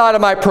front of the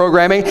sodomite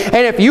programming.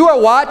 And if you are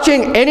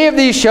watching any of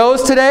these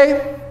shows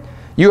today,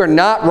 you are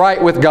not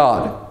right with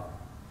God.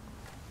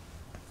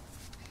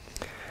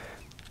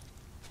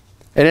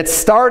 And it's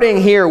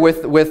starting here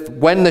with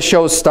when the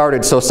shows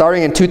started. So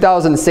starting in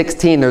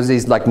 2016, there's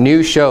these like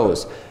new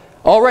shows.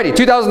 Already,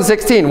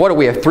 2016, what do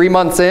we have, 3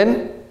 months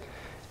in?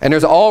 And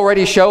there's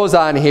already shows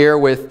on here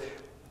with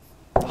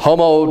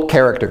homo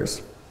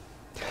characters.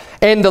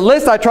 And the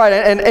list I tried,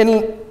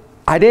 and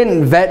I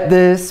didn't vet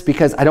this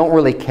because I don't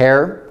really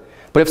care.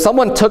 But if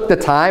someone took the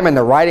time and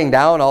they're writing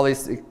down all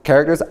these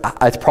characters,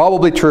 it's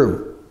probably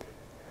true.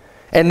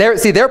 And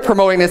they're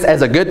promoting this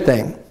as a good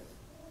thing.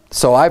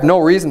 So I have no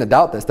reason to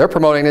doubt this. They're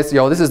promoting this,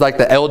 this is like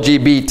the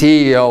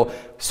LGBT,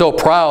 so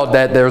proud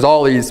that there's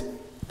all these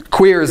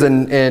queers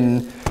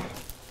in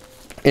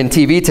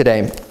TV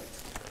today.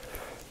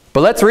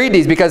 But let's read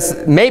these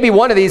because maybe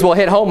one of these will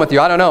hit home with you.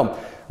 I don't know.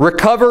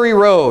 Recovery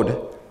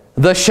Road,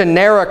 The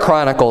Shannara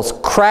Chronicles,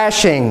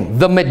 Crashing,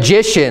 The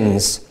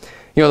Magicians.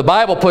 The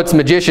Bible puts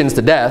magicians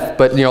to death,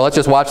 but let's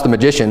just watch The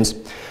Magicians.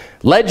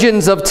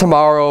 Legends of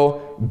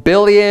Tomorrow,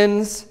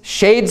 Billions,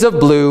 Shades of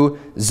Blue,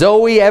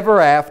 Zoe Ever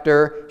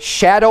After,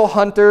 Shadow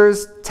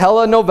Hunters,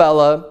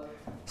 Telenovela,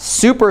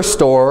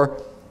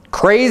 Superstore,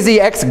 Crazy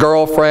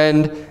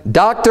Ex-Girlfriend,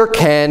 Dr.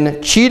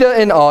 Ken,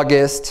 Cheetah in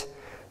August,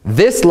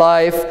 This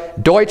Life,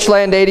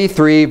 Deutschland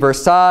 83,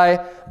 Versailles,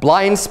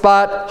 Blind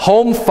Spot,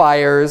 Home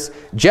Fires,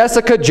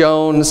 Jessica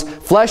Jones,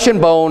 Flesh and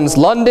Bones,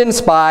 London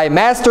Spy,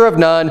 Master of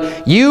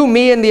None, You,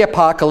 Me, and the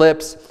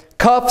Apocalypse,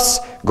 Cuffs,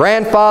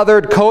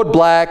 Grandfathered, Code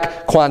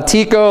Black,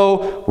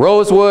 Quantico,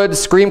 Rosewood,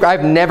 Scream.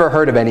 I've never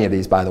heard of any of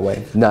these, by the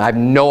way. No, I have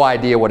no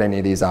idea what any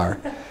of these are.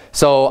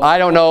 So I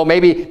don't know,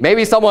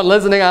 maybe someone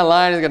listening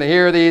online is going to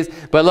hear these.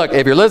 But look,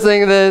 if you're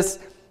listening to this,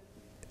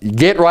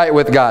 get right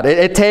with God.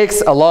 It takes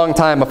a long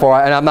time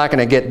before, and I'm not going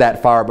to get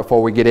that far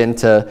before we get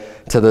into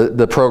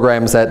the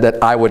programs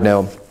that I would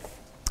know.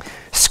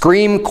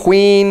 Scream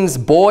Queens,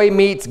 Boy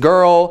Meets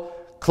Girl,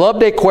 Club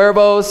de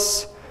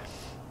Cuervos.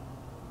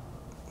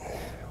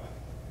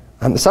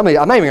 I'm not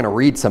even going to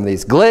read some of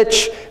these.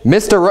 Glitch,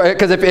 Mr.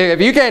 Because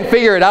if you can't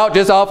figure it out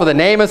just off of the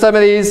name of some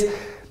of these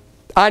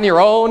on your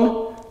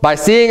own by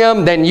seeing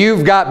them, then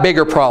you've got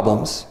bigger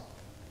problems.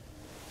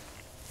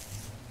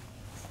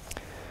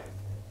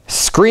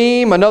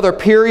 Scream, Another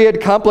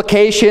Period,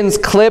 Complications,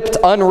 Clipped,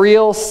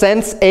 Unreal,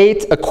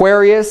 Sense8,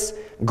 Aquarius,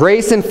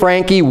 Grace and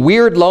Frankie,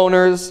 Weird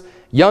Loners,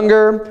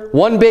 Younger,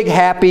 One Big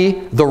Happy,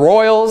 The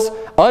Royals,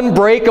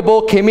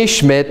 Unbreakable, Kimmy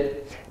Schmidt,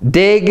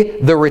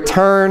 Dig, The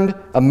Returned,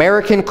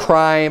 American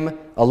Crime,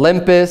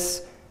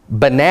 Olympus,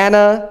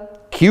 Banana,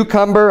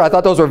 Cucumber. I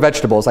thought those were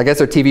vegetables. I guess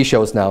they're TV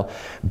shows now.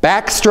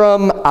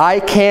 Backstrom, Eye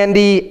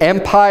Candy,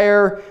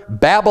 Empire,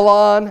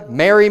 Babylon,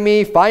 Marry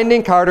Me,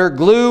 Finding Carter,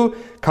 Glue,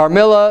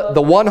 Carmilla,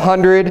 The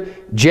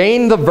 100,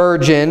 Jane the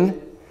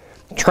Virgin,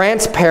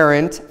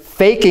 Transparent,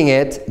 Faking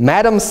It,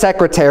 Madam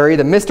Secretary,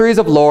 The Mysteries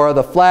of Laura,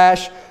 The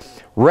Flash,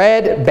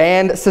 Red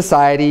Band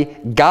Society,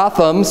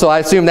 Gotham, so I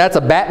assume that's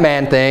a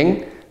Batman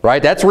thing.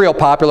 Right? That's real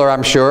popular,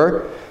 I'm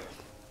sure.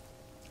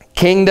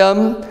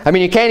 Kingdom. I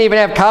mean, you can't even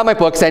have comic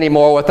books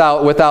anymore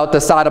without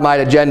the sodomite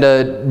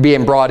agenda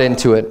being brought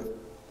into it.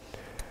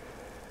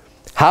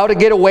 How to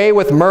Get Away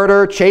with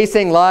Murder,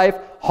 Chasing Life,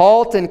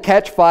 Halt and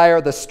Catch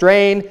Fire, The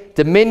Strain,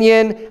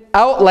 Dominion,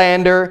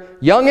 Outlander,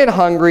 Young and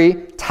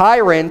Hungry,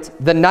 Tyrant,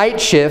 The Night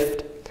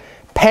Shift,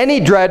 Penny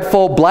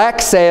Dreadful,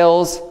 Black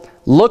Sails,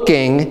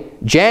 Looking,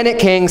 Janet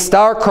King,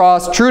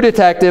 Star-Crossed, True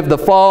Detective, The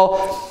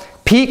Fall,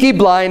 Peaky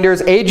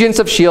Blinders, Agents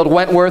of S.H.I.E.L.D.,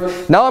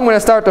 Wentworth. Now I'm going to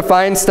start to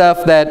find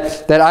stuff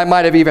that I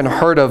might have even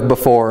heard of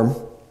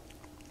before.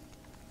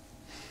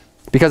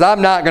 Because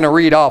I'm not going to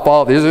read off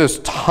all of these. There's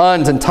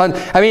tons and tons.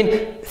 I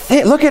mean,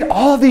 look at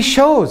all of these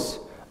shows.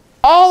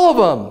 All of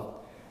them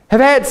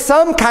have had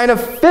some kind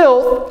of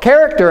filth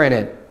character in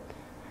it.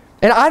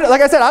 And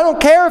like I said, I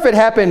don't care if it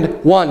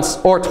happened once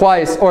or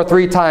twice or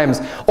 3 times,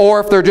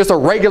 or if they're just a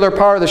regular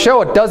part of the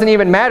show. It doesn't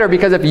even matter,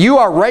 because if you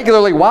are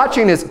regularly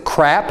watching this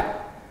crap,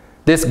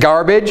 this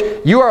garbage,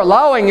 you are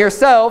allowing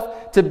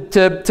yourself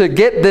to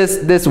get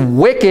this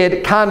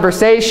wicked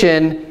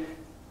conversation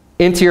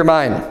into your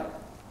mind.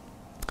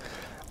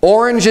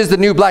 Orange is the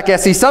New Black. Yeah,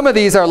 see, some of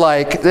these are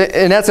like,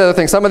 and that's the other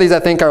thing, some of these I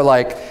think are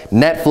like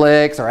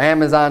Netflix or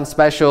Amazon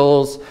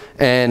specials,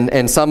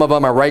 and some of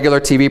them are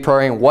regular TV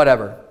programming,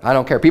 whatever. I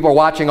don't care. People are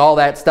watching all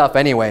that stuff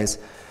anyways.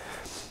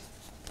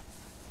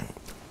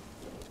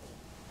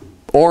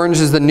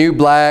 Orange is the New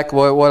Black.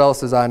 What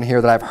else is on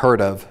here that I've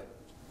heard of?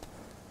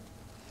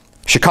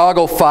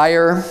 Chicago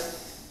Fire.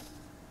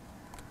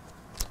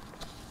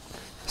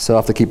 So I'll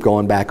have to keep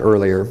going back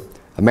earlier.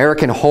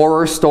 American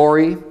Horror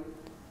Story.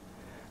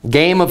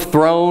 Game of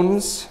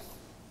Thrones.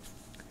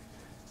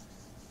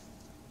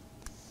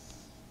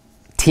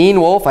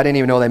 Teen Wolf. I didn't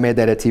even know they made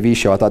that a TV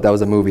show. I thought that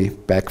was a movie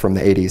back from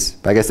the 80s.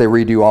 But I guess they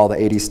redo all the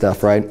 80s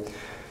stuff, right?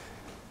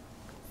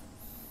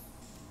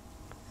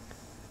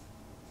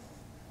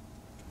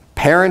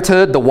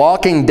 Parenthood. The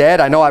Walking Dead.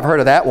 I know I've heard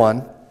of that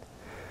one.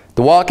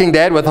 The Walking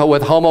Dead with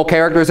homo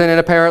characters in it,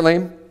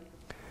 apparently.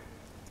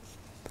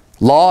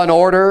 Law and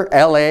Order,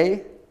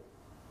 L.A.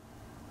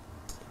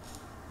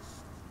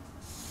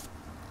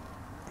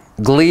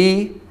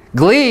 Glee.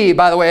 Glee,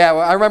 by the way,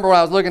 I remember when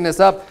I was looking this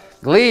up,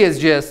 Glee is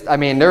just, I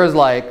mean, there's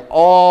like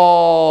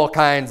all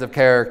kinds of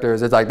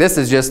characters. It's like, this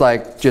is just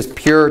like, just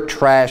pure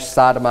trash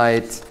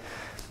sodomite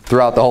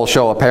throughout the whole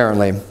show,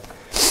 apparently.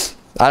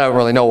 I don't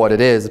really know what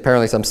it is.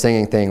 Apparently some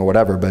singing thing or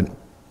whatever, but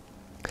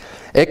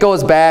it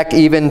goes back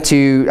even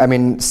to, I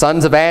mean,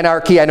 Sons of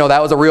Anarchy. I know that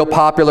was a real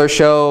popular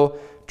show.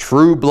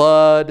 True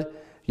Blood.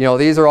 You know,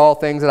 these are all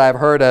things that I've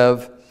heard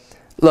of.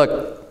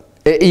 Look,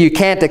 you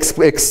can't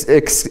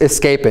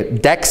escape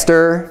it.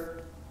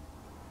 Dexter.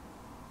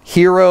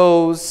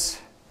 Heroes.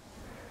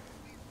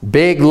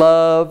 Big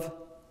Love.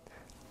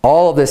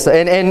 All of this.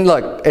 And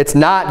look, it's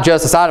not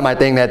just a sodomite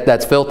thing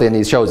that's filthy in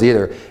these shows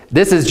either.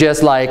 This is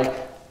just like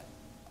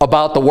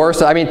about the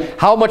worst. I mean,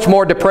 how much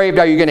more depraved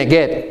are you going to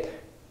get?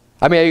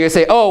 I mean, are you going to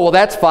say, oh, well,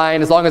 that's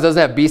fine as long as it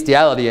doesn't have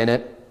bestiality in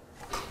it?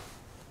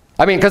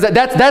 I mean, because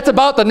that's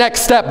about the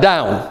next step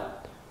down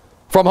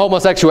from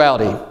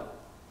homosexuality.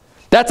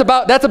 That's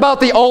about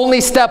the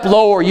only step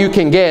lower you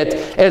can get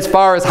as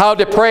far as how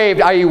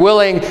depraved are you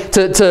willing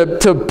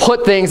to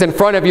put things in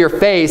front of your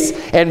face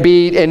and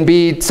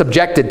be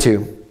subjected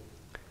to.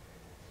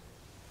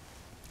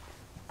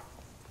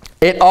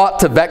 It ought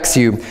to vex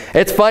you.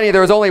 It's funny,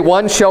 there was only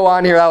one show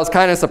on here I was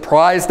kind of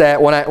surprised at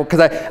because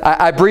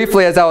I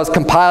briefly, as I was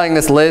compiling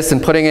this list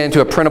and putting it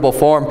into a printable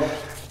form,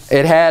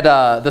 it had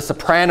The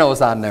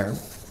Sopranos on there.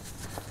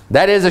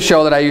 That is a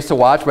show that I used to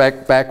watch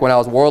back when I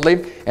was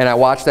worldly, and I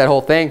watched that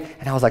whole thing,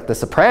 and I was like, The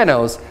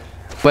Sopranos?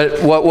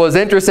 But what was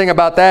interesting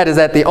about that is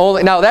that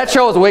now that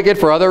show is wicked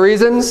for other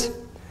reasons,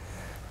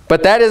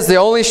 but that is the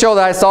only show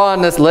that I saw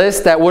on this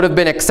list that would have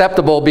been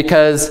acceptable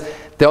because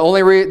the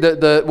only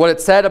what it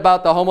said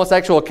about the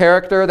homosexual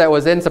character that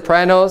was in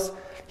Sopranos,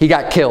 he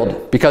got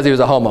killed because he was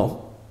a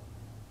homo.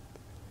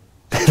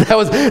 that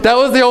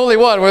was the only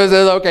one where it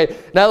says, okay,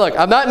 now look,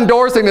 I'm not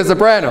endorsing The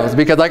Sopranos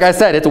because like I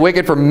said, it's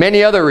wicked for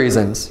many other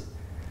reasons.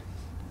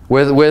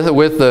 With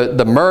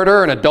the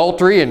murder and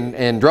adultery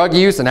and drug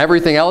use and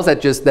everything else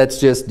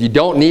that's just you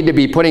don't need to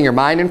be putting your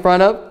mind in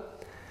front of.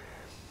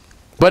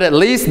 But at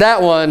least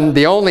that one,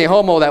 the only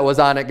homo that was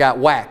on it got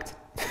whacked,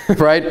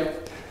 right?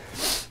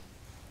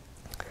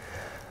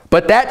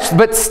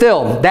 But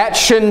still, that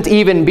shouldn't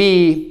even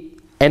be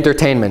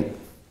entertainment.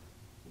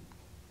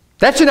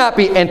 That should not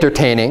be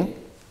entertaining.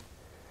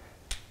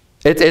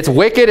 It's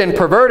wicked and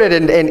perverted,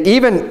 and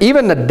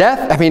even the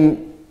death. I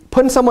mean,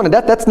 putting someone to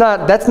death. That's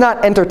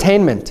not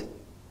entertainment.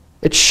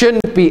 It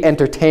shouldn't be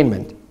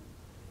entertainment.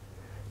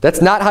 That's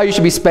not how you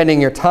should be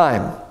spending your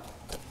time.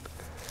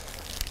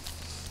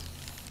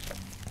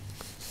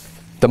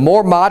 The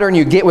more modern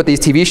you get with these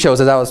TV shows,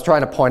 as I was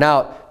trying to point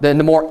out, then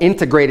the more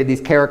integrated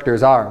these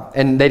characters are.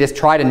 And they just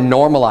try to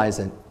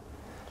normalize it.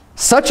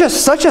 Such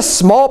a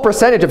small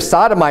percentage of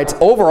sodomites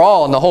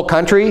overall in the whole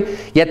country,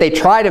 yet they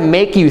try to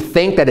make you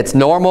think that it's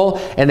normal,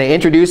 and they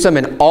introduce them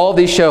in all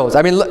these shows.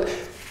 I mean, look,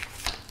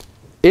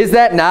 is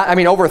that not, I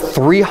mean, over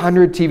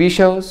 300 TV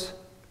shows?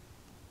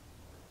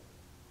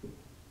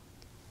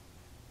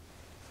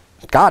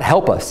 God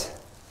help us.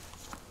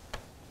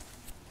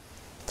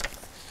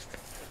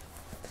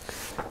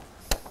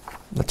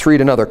 Let's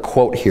read another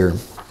quote here.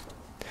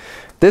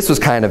 This was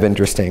kind of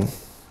interesting.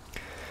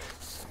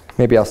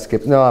 Maybe I'll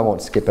skip. No, I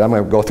won't skip it. I'm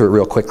going to go through it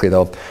real quickly,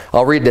 though.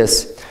 I'll read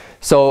this.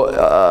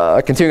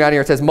 So, continuing on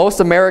here, it says, most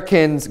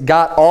Americans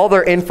got all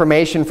their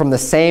information from the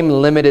same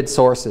limited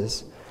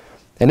sources.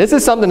 And this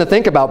is something to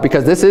think about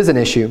because this is an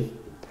issue.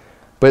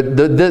 But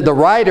the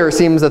writer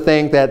seems to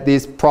think that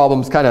these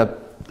problems kind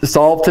of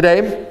solved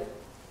today.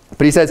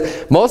 But he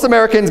says, most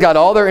Americans got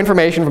all their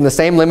information from the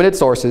same limited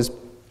sources,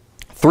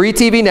 3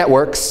 TV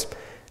networks,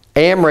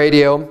 AM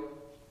radio,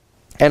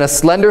 and a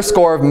slender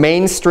score of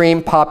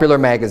mainstream popular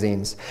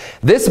magazines.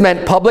 This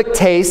meant public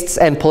tastes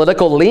and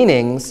political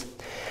leanings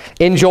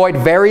enjoyed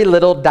very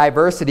little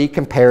diversity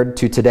compared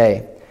to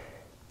today.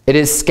 It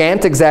is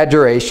scant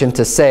exaggeration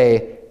to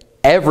say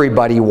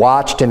everybody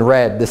watched and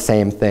read the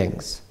same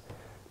things.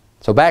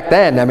 So back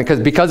then, I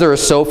mean, because there were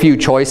so few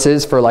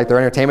choices for like their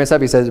entertainment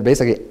stuff, he says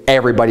basically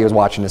everybody was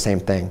watching the same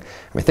thing.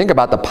 I mean, think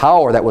about the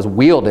power that was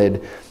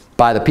wielded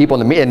by the people in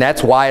the media, and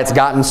that's why it's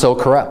gotten so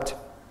corrupt.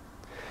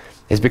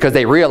 It's because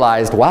they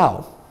realized,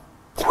 wow,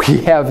 we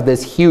have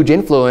this huge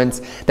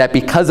influence that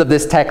because of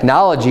this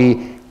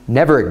technology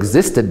never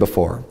existed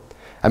before.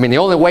 I mean, the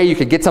only way you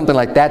could get something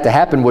like that to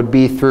happen would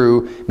be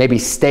through maybe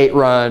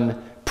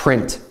state-run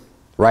print,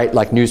 right,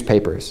 like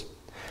newspapers.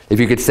 If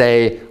you could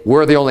say,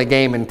 we're the only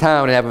game in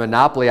town and have a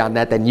monopoly on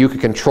that, then you could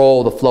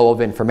control the flow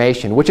of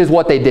information, which is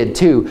what they did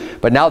too.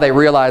 But now they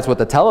realize with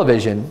the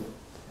television,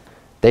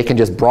 they can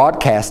just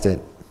broadcast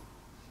it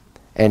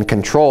and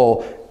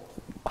control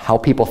how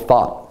people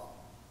thought,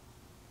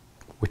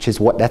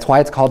 that's why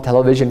it's called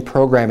television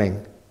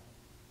programming.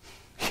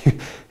 It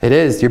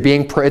is,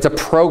 it's a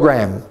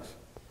program.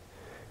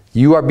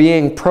 You are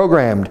being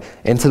programmed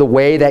into the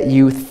way that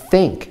you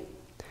think.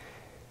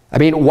 I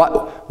mean,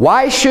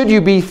 why should you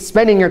be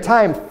spending your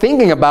time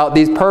thinking about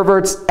these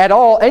perverts at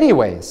all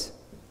anyways?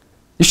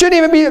 You shouldn't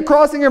even be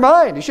crossing your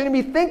mind. You shouldn't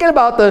be thinking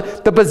about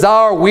the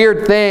bizarre,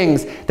 weird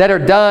things that are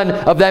done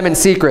of them in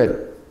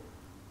secret.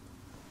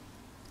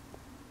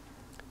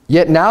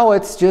 Yet now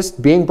it's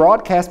just being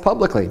broadcast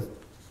publicly.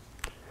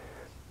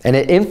 And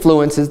it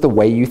influences the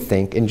way you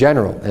think in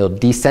general. It'll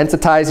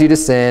desensitize you to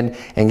sin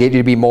and get you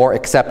to be more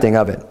accepting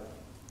of it.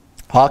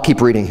 I'll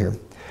keep reading here. It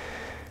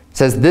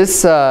says,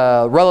 this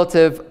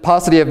relative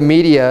paucity of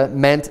media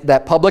meant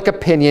that public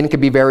opinion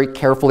could be very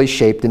carefully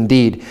shaped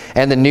indeed.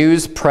 And the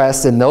news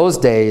press in those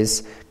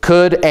days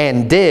could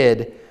and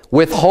did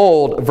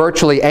withhold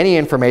virtually any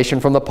information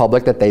from the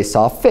public that they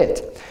saw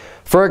fit.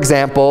 For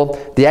example,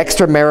 the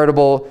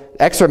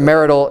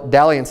extramarital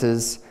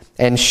dalliances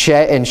and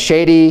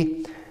shady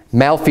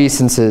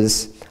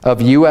malfeasances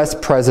of U.S.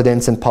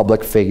 presidents and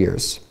public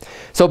figures.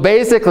 So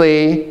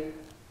basically,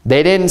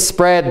 they didn't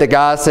spread the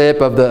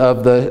gossip of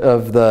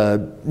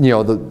the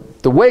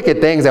wicked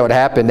things that would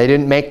happen. They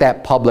didn't make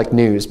that public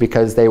news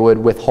because they would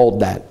withhold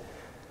that.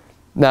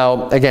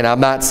 Now, again, I'm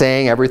not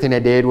saying everything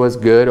they did was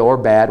good or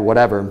bad,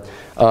 whatever.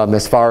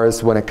 As far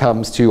as when it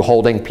comes to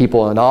holding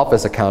people in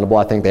office accountable,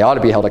 I think they ought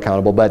to be held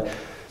accountable. But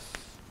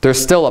there's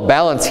still a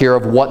balance here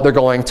of what they're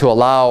going to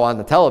allow on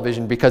the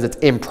television because it's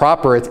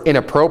improper, it's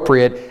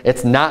inappropriate,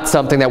 it's not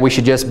something that we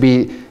should just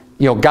be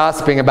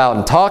gossiping about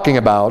and talking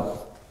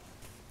about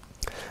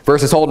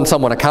versus holding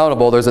someone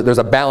accountable. There's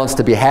a balance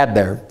to be had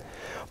there.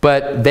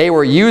 But they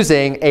were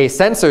using a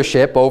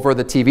censorship over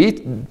the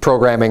TV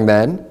programming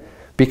then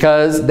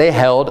because they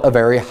held a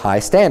very high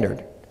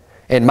standard.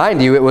 And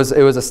mind you, it was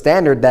a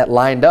standard that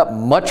lined up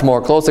much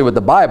more closely with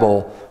the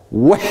Bible,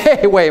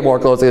 way more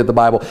closely with the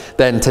Bible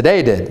than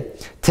today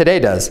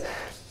does.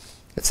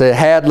 It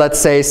had, let's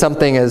say,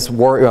 something as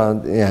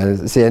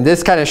see, and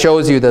this kind of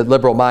shows you the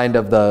liberal mind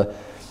of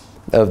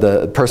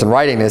the person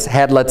writing this.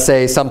 Had, let's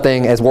say,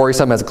 something as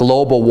worrisome as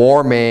global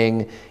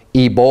warming,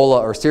 Ebola,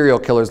 or serial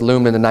killers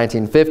loomed in the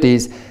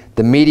 1950s,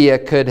 the media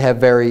could have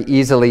very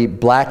easily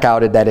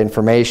blackouted that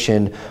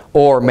information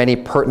or many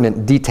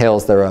pertinent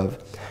details thereof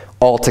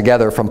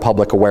altogether from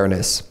public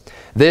awareness.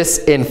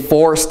 This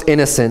enforced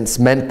innocence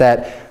meant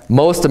that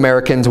most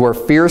Americans were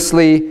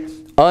fiercely,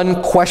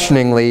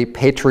 unquestioningly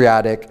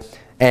patriotic,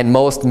 and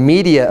most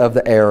media of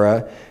the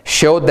era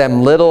showed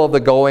them little of the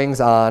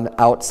goings-on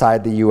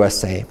outside the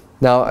USA.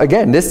 Now,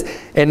 again, this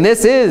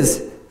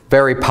is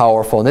very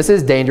powerful, and this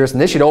is dangerous,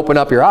 and this should open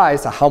up your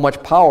eyes to how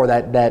much power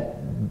that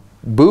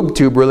boob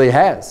tube really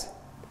has.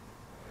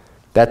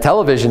 That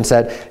television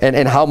set,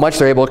 and how much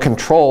they're able to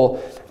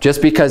control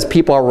just because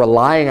people are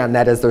relying on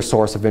that as their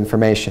source of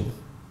information.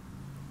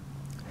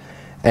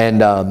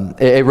 And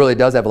it really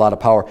does have a lot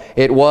of power.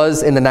 It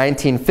was in the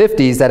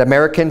 1950s that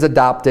Americans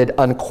adopted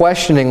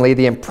unquestioningly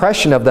the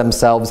impression of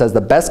themselves as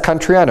the best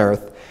country on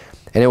earth,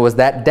 and it was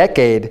that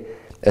decade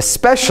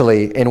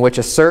especially in which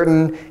a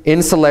certain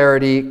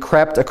insularity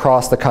crept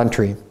across the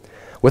country,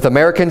 with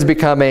Americans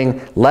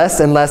becoming less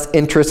and less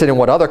interested in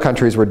what other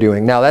countries were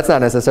doing. Now, that's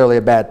not necessarily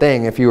a bad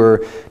thing if you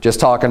were just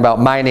talking about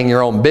minding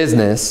your own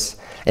business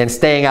and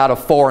staying out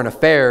of foreign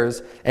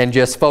affairs and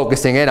just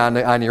focusing in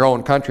on your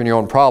own country and your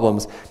own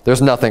problems.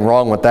 There's nothing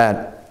wrong with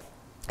that.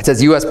 It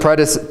says U.S.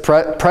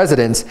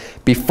 presidents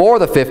before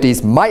the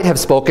 50s might have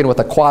spoken with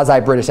a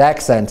quasi-British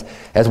accent,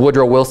 as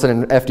Woodrow Wilson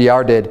and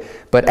FDR did,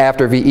 but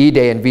after VE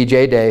Day and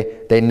VJ Day,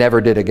 they never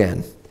did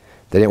again.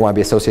 They didn't want to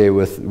be associated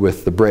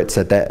with the Brits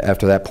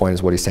after that point,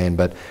 is what he's saying.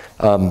 But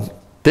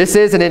this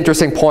is an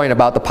interesting point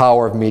about the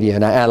power of media,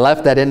 and I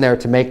left that in there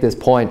to make this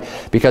point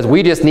because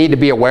we just need to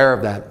be aware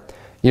of that.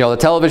 The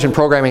television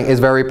programming is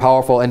very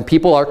powerful, and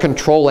people are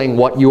controlling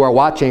what you are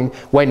watching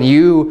when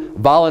you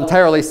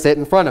voluntarily sit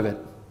in front of it.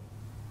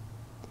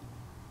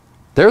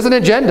 There's an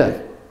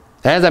agenda.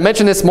 And as I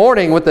mentioned this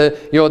morning with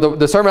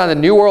the sermon on the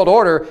New World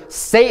Order,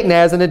 Satan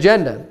has an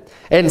agenda.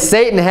 And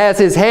Satan has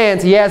his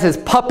hands, he has his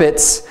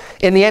puppets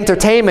in the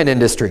entertainment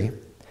industry.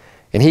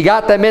 And he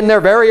got them in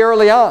there very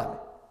early on,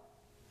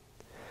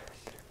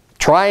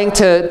 trying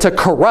to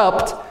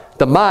corrupt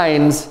the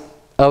minds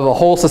of a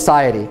whole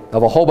society,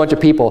 of a whole bunch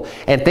of people.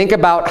 And think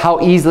about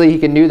how easily he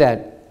can do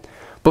that.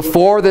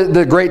 Before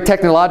the great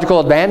technological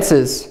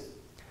advances,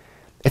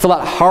 it's a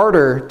lot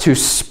harder to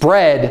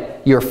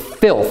spread your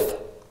filth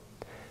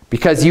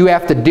because you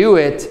have to do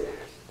it,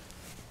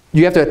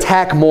 you have to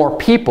attack more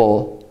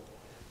people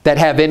that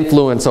have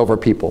influence over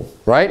people,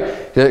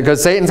 right?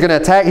 Because Satan's going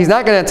to attack, he's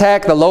not going to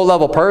attack the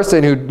low-level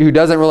person who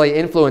doesn't really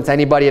influence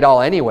anybody at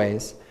all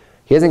anyways.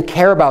 He doesn't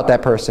care about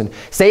that person.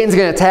 Satan's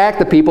going to attack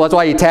the people. That's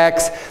why he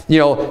attacks,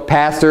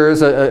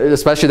 pastors,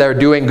 especially that are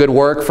doing good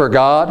work for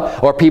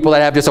God, or people that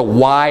have just a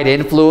wide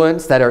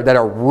influence that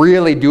are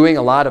really doing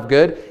a lot of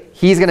good.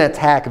 He's going to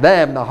attack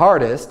them the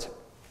hardest.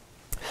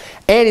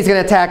 And he's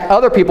going to attack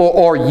other people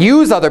or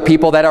use other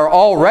people that are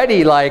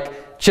already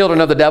like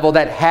children of the devil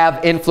that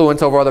have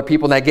influence over other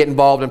people and that get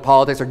involved in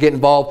politics or get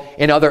involved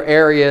in other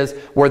areas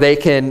where they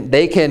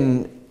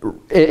can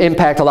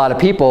impact a lot of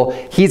people.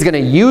 He's going to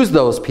use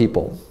those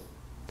people.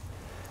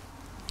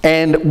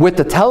 And with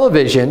the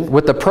television,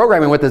 with the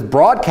programming, with this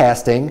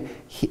broadcasting,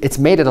 it's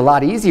made it a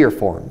lot easier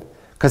for him.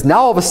 Because now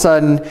all of a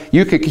sudden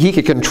he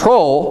could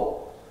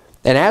control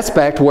an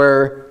aspect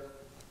where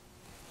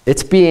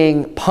it's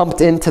being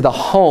pumped into the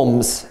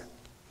homes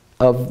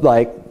of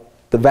like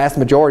the vast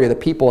majority of the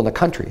people in the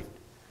country.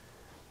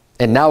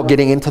 And now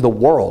getting into the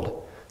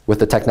world with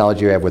the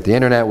technology you have, with the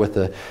internet, with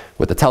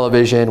the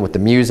television, with the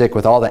music,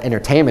 with all the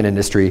entertainment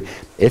industry,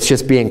 it's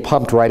just being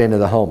pumped right into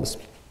the homes.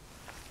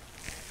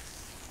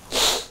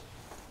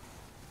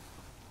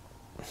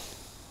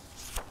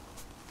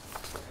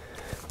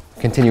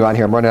 Continue on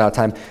here, I'm running out of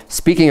time.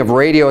 Speaking of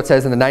radio, it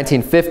says in the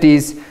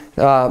 1950s,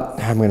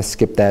 I'm going to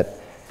skip that.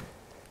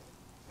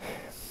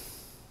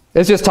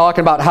 It's just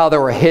talking about how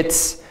there were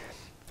hits.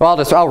 Well,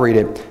 I'll read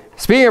it.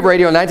 Speaking of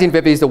radio, in the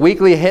 1950s, the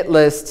weekly hit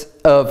list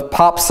of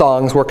pop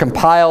songs were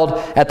compiled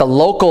at the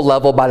local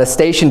level by the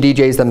station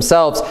DJs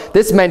themselves.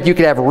 This meant you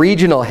could have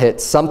regional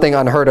hits, something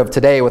unheard of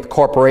today with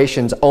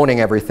corporations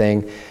owning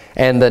everything,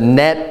 and the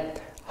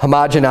net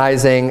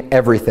homogenizing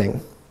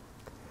everything.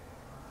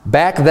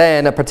 Back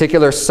then, a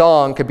particular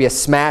song could be a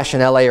smash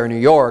in LA or New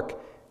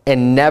York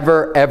and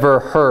never ever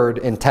heard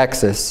in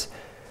Texas.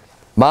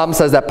 Mom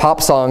says that pop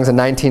songs in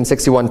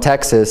 1961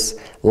 Texas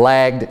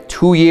lagged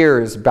 2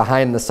 years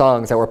behind the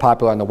songs that were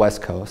popular on the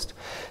West Coast.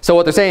 So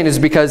what they're saying is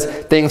because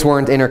things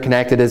weren't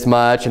interconnected as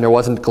much and there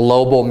wasn't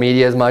global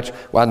media as much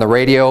on the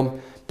radio,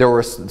 there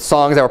were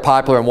songs that were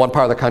popular in one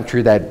part of the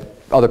country that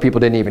other people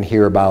didn't even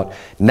hear about.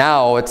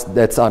 Now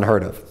that's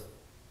unheard of,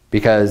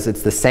 because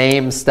it's the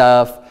same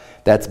stuff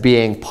that's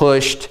being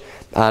pushed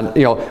on.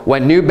 You know,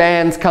 when new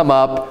bands come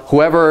up,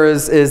 whoever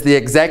is the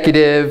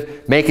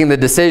executive making the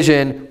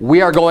decision,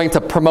 we are going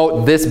to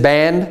promote this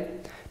band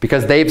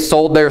because they've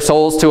sold their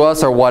souls to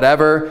us or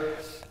whatever.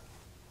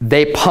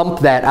 They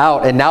pump that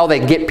out, and now they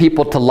get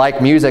people to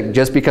like music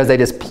just because they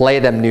just play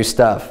them new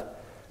stuff.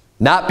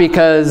 Not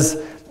because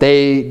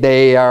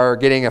they are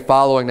getting a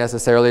following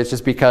necessarily, it's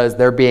just because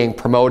they're being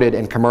promoted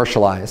and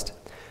commercialized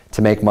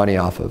to make money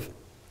off of.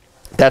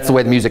 That's the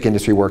way the music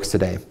industry works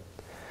today.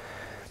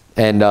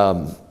 And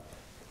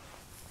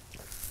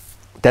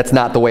that's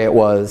not the way it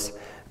was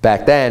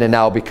back then. And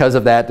now because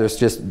of that, there's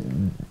just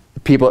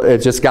people,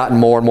 it's just gotten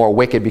more and more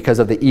wicked because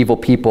of the evil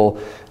people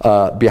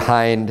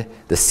behind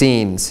the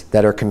scenes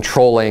that are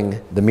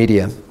controlling the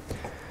media.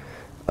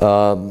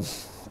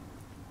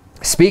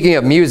 Speaking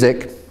of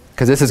music,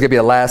 because this is going to be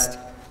the last,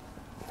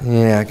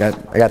 I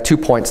got 2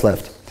 points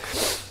left.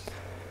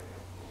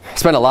 I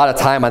spent a lot of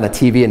time on the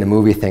TV and the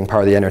movie thing,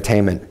 part of the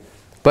entertainment.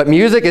 But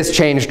music has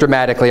changed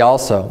dramatically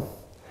also.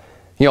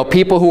 You know,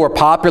 people who were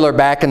popular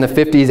back in the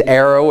 50s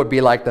era would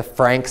be like the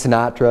Frank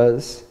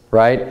Sinatras,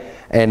 right?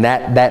 And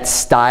that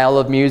style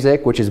of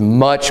music, which is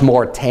much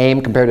more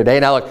tame compared to today.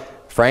 Now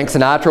look, Frank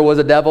Sinatra was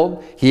a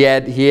devil. He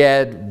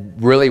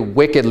had really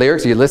wicked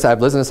lyrics.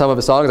 I've listened to some of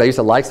his songs. I used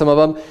to like some of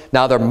them.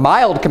 Now they're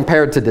mild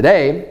compared to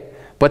today,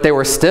 but they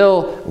were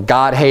still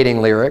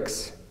God-hating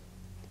lyrics.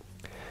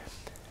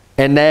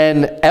 And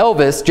then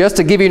Elvis, just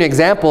to give you an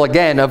example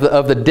again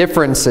of the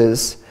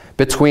differences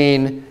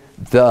between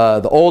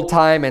the old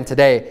time and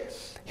today.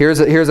 Here's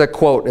a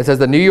quote. It says,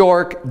 the New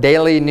York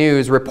Daily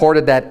News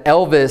reported that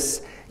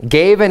Elvis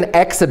gave an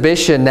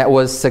exhibition that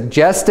was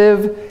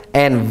suggestive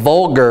and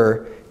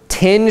vulgar,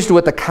 tinged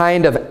with a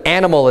kind of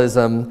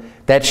animalism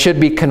that should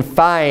be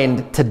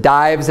confined to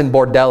dives and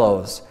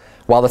bordellos,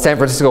 while the San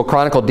Francisco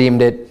Chronicle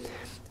deemed it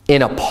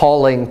in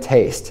appalling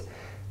taste.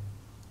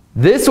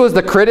 This was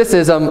the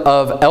criticism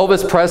of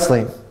Elvis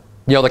Presley,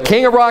 you know, the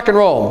king of rock and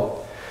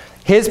roll.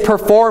 His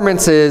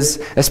performances,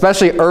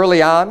 especially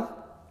early on,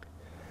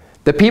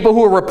 the people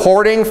who were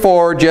reporting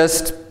for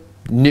just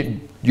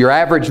your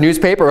average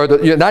newspaper, or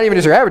not even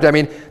just your average, I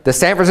mean, the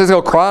San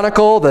Francisco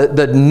Chronicle,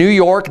 the New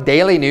York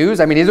Daily News,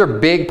 I mean, these are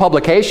big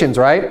publications,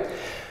 right?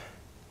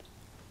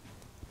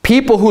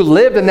 People who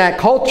lived in that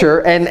culture,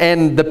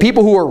 and the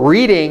people who were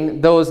reading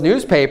those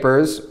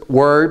newspapers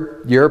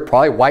were your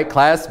probably white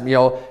class, you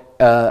know,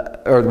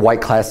 or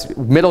white class,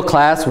 middle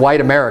class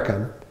white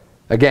American.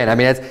 Again, I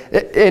mean,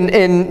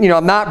 you know,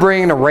 I'm not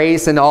bringing a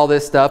race and all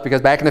this stuff,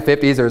 because back in the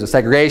 50s there was a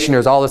segregation,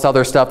 there's all this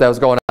other stuff that was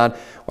going on.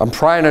 I'm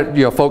trying to,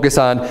 you know, focus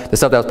on the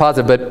stuff that was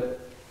positive,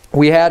 but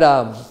we had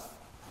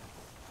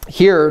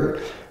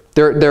here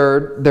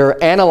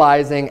they're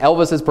analyzing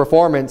Elvis's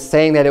performance,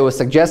 saying that it was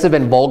suggestive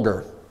and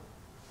vulgar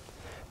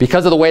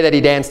because of the way that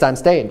he danced on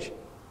stage.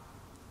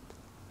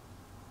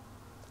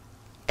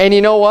 And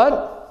you know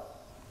what?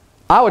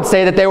 I would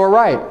say that they were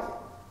right.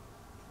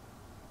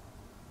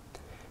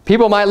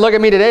 People might look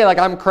at me today like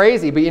I'm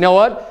crazy, but you know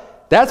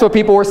what? That's what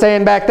people were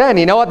saying back then.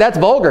 You know what? That's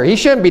vulgar. He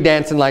shouldn't be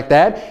dancing like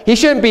that. He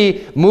shouldn't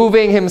be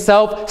moving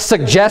himself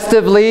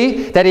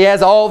suggestively, that he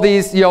has all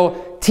these, you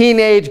know,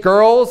 teenage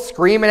girls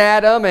screaming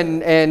at him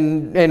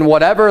and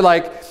whatever,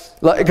 like,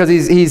 because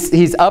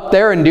he's up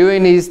there and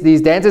doing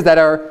these dances that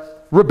are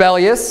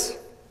rebellious,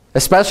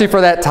 especially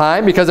for that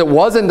time, because it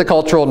wasn't the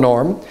cultural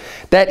norm.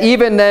 That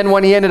even then,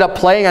 when he ended up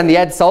playing on the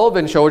Ed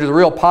Sullivan Show, which is a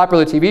real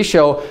popular TV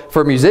show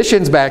for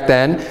musicians back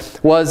then,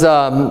 was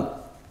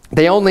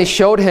they only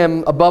showed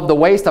him above the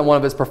waist on one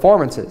of his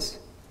performances,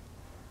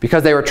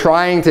 because they were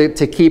trying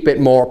to keep it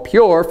more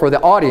pure for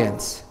the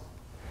audience.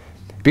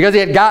 Because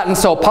he had gotten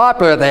so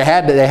popular, they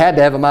had to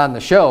have him on the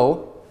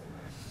show.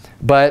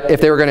 But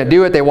if they were going to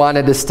do it, they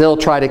wanted to still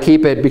try to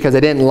keep it, because they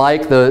didn't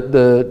like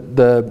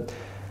the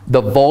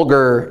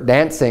vulgar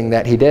dancing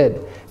that he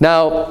did.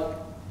 Now,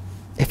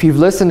 if you've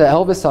listened to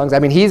Elvis songs, I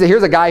mean,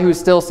 here's a guy who's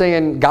still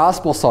singing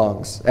gospel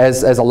songs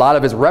as a lot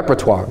of his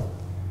repertoire.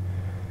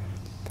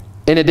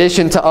 In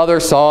addition to other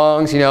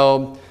songs, you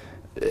know,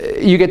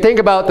 you could think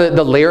about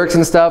the lyrics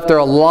and stuff. They're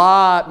a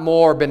lot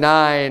more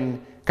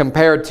benign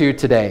compared to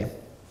today,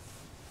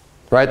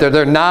 right?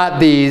 They're not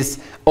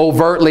these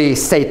overtly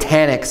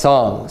satanic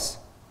songs.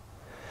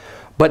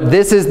 But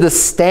this is the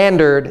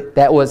standard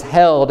that was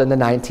held in the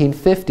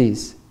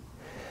 1950s.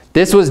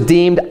 This was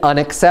deemed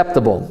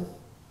unacceptable.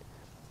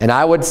 And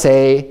I would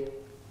say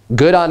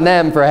good on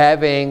them for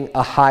having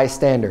a high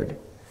standard.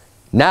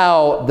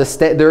 Now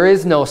there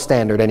is no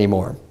standard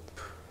anymore.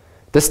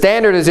 The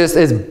standard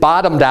is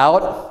bottomed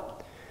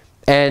out,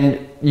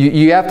 and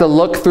you have to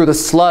look through the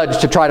sludge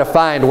to try to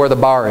find where the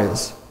bar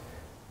is,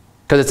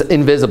 because it's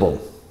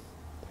invisible.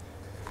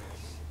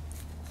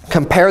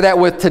 Compare that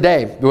with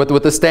today,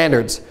 with the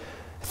standards.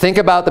 Think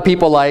about the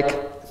people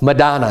like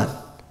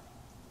Madonna,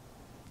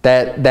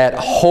 that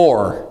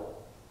whore,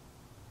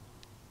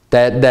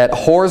 that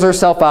whores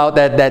herself out,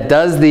 that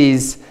does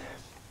these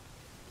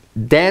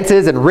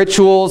dances and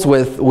rituals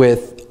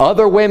with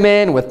other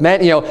women, with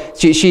men. You know,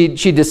 she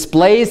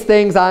displays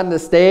things on the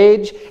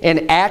stage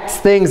and acts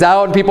things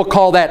out, and people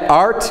call that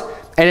art,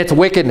 and it's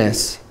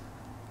wickedness.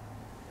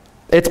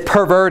 It's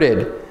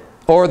perverted.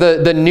 Or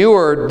the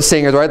newer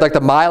singers, right, like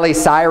the Miley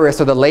Cyrus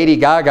or the Lady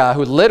Gaga,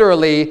 who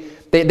literally,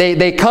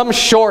 they come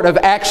short of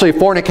actually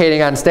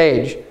fornicating on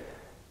stage.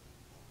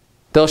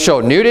 They'll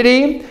show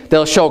nudity,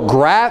 they'll show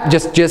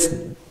just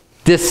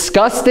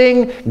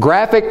disgusting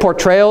graphic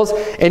portrayals,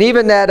 and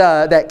even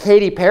that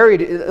Katy Perry,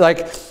 like,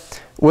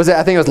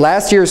 I think it was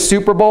last year's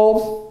Super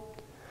Bowl,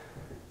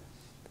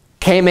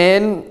 came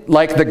in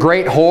like the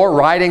great whore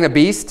riding the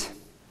beast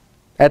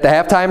at the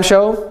halftime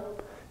show.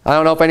 I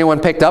don't know if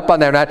anyone picked up on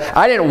that or not.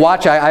 I didn't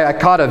watch. I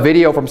caught a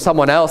video from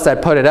someone else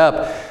that put it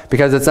up,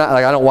 because it's not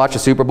like I don't watch the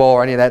Super Bowl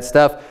or any of that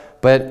stuff.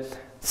 But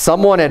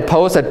someone had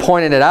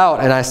pointed it out,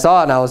 and I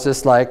saw it, and I was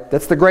just like,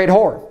 that's the great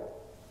whore.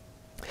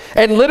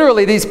 And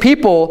literally these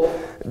people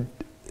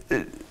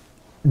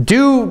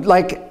do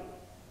like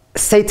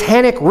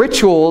satanic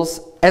rituals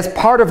as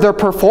part of their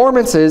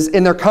performances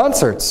in their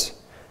concerts.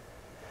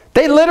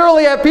 They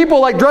literally have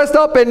people like dressed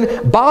up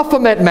in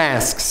Baphomet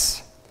masks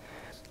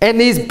and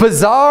these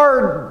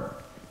bizarre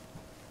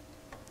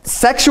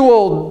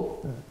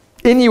sexual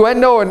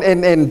innuendo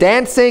and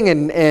dancing,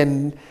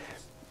 and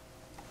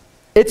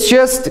it's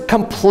just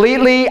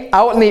completely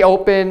out in the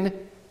open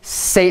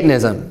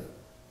Satanism,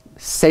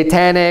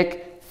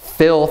 satanic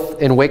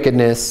filth and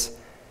wickedness,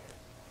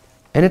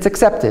 and it's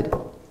accepted.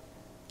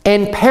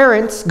 And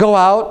parents go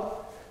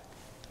out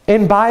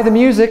and buy the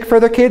music for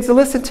their kids to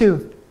listen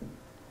to.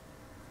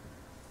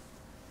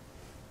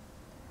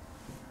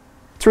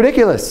 It's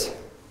ridiculous.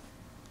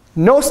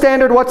 No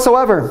standard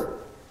whatsoever.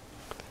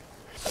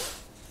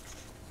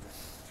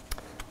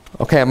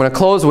 Okay, I'm going to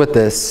close with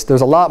this.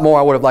 There's a lot more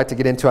I would have liked to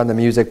get into on the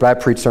music, but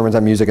I've preached sermons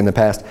on music in the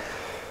past.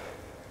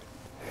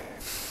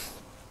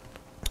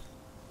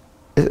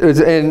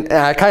 And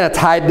I kind of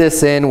tied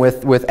this in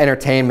with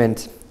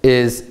entertainment,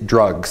 is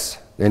drugs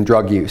and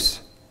drug use.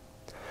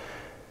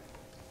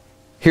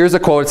 Here's a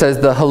quote. It says,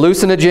 the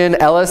hallucinogen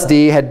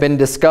LSD had been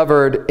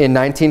discovered in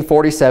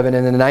 1947,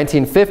 and in the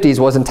 1950s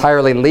was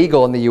entirely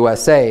legal in the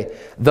USA,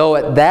 though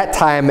at that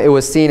time it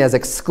was seen as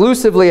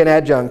exclusively an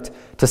adjunct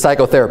to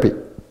psychotherapy.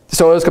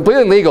 So it was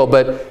completely legal,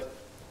 but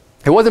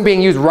it wasn't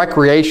being used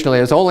recreationally.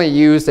 It was only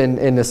used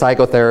in the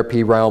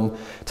psychotherapy realm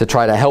to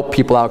try to help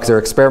people out because they're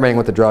experimenting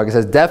with the drug. It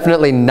says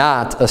definitely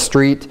not a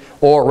street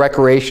or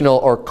recreational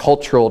or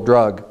cultural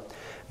drug.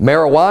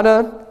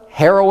 Marijuana,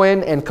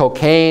 heroin, and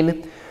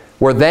cocaine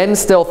were then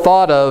still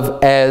thought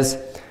of as,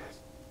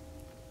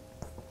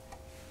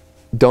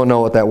 don't know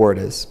what that word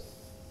is.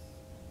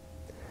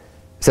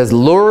 It says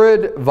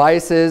lurid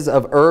vices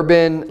of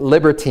urban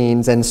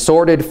libertines and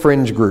sordid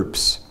fringe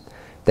groups.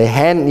 They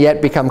hadn't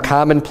yet become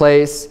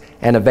commonplace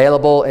and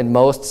available in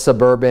most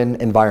suburban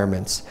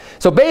environments.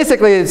 So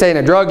basically it's saying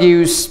that drug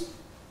use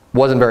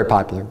wasn't very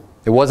popular.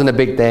 It wasn't a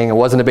big thing. It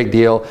wasn't a big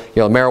deal.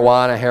 You know,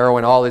 marijuana,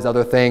 heroin, all these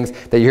other things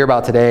that you hear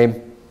about today,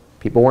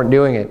 people weren't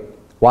doing it.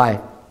 Why?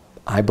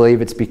 I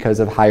believe it's because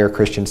of higher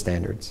Christian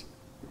standards.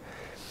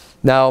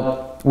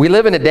 Now, we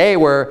live in a day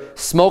where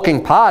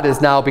smoking pot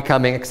is now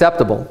becoming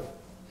acceptable.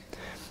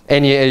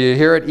 And you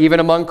hear it even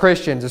among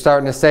Christians. They're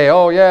starting to say,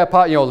 oh yeah,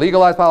 pot, you know,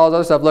 legalize pot, all this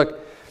other stuff. Look,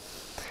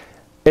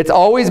 it's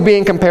always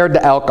being compared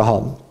to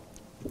alcohol.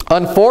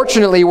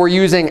 Unfortunately, we're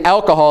using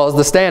alcohol as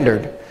the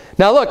standard.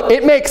 Now look,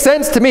 it makes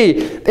sense to me.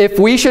 If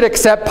we should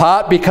accept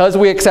pot because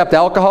we accept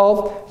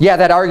alcohol, yeah,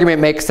 that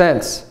argument makes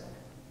sense.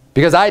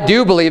 Because I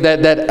do believe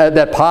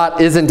that pot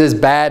isn't as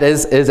bad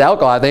as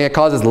alcohol. I think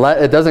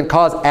it doesn't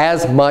cause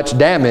as much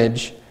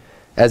damage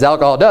as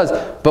alcohol does.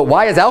 But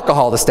why is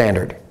alcohol the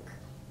standard?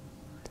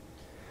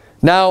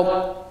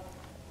 Now,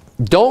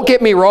 don't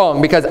get me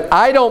wrong, because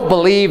I don't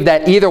believe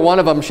that either one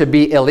of them should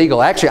be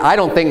illegal. Actually, I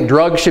don't think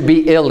drugs should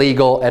be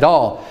illegal at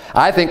all.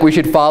 I think we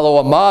should follow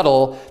a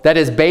model that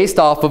is based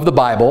off of the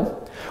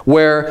Bible,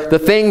 where the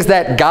things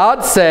that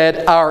God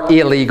said are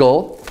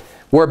illegal,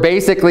 where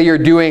basically you're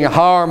doing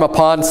harm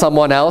upon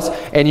someone else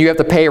and you have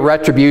to pay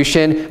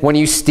retribution when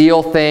you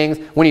steal things,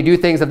 when you do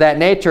things of that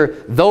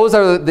nature, those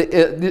are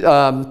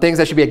the things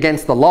that should be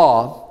against the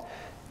law.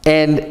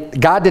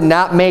 And God did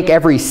not make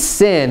every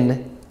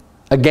sin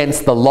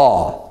against the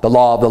law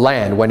of the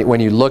land. When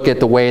you look at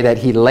the way that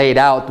he laid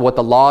out what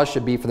the laws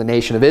should be for the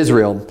nation of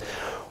Israel,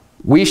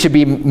 we should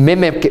be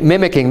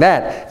mimicking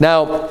that.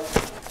 Now,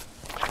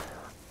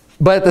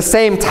 but at the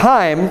same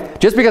time,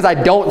 just because I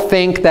don't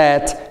think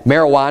that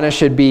marijuana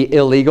should be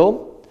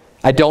illegal,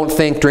 I don't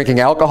think drinking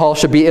alcohol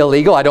should be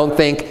illegal, I don't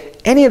think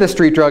any of the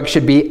street drugs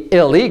should be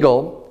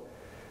illegal,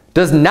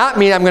 does not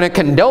mean I'm going to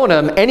condone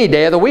them any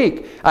day of the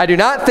week. I do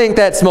not think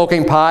that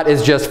smoking pot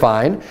is just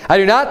fine. I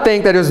do not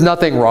think that there's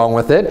nothing wrong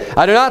with it.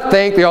 I do not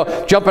think, you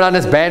know, jumping on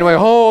this bandwagon,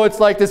 oh,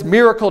 it's like this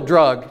miracle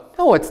drug.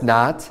 No, it's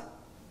not.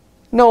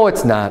 No,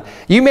 it's not.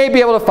 You may be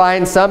able to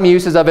find some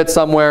uses of it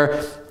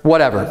somewhere,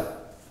 whatever.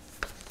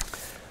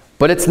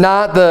 But it's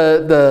not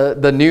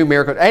the new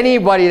miracle.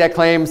 Anybody that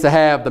claims to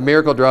have the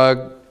miracle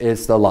drug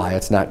is a lie.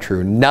 It's not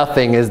true.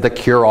 Nothing is the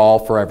cure-all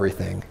for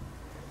everything.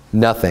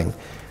 Nothing.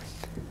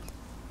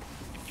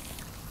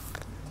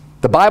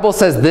 The Bible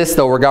says this,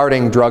 though,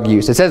 regarding drug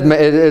use. It says, and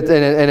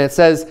it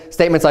says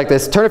statements like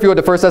this. Turn, if you would,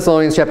 to 1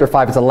 Thessalonians chapter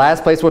 5. It's the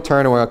last place we'll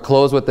turn, and we're going to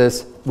close with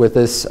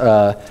this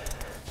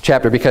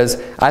chapter, because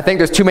I think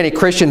there's too many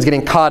Christians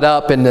getting caught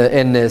up in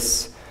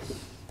this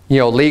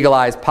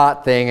legalized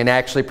pot thing and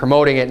actually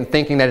promoting it and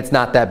thinking that it's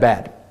not that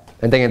bad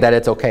and thinking that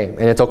it's okay.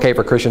 And it's okay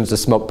for Christians to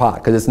smoke pot,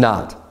 because it's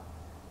not.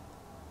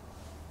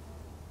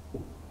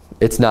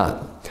 It's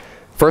not.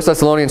 1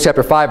 Thessalonians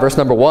chapter 5, verse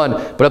number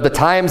 1. But of the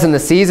times and the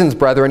seasons,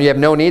 brethren, you have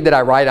no need that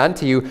I write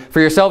unto you. For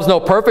yourselves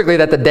know perfectly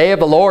that the day of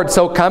the Lord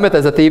so cometh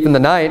as a thief in the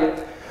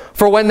night.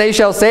 For when they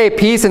shall say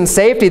peace and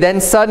safety, then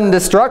sudden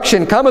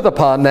destruction cometh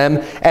upon them,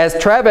 as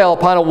travail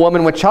upon a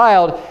woman with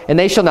child, and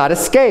they shall not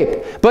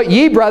escape. But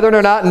ye, brethren,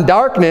 are not in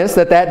darkness,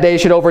 that that day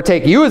should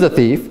overtake you as a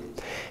thief.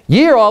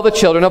 Ye are all the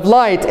children of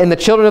light, and the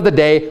children of the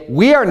day.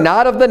 We are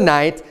not of the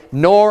night,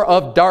 nor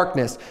of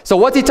darkness. So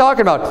what's he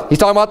talking about? He's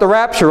talking about the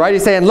rapture, right?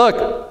 He's saying,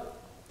 look,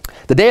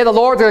 the day of the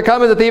Lord is going to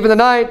come as a thief in the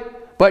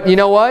night, but you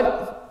know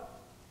what?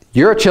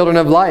 You're a children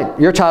of light.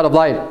 You're a child of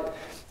light.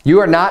 You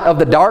are not of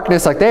the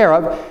darkness like they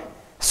are.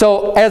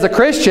 So as a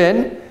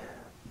Christian,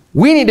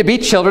 we need to be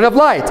children of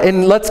light.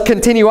 And let's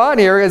continue on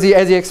here as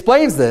he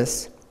explains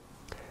this.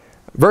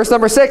 Verse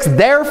number 6,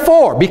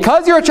 therefore,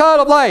 because you're a child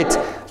of light,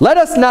 let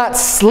us not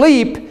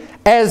sleep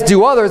as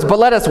do others, but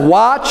let us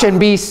watch and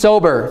be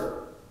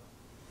sober.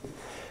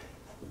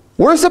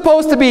 We're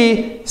supposed to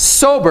be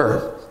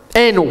sober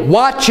and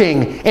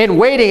watching and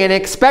waiting and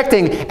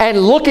expecting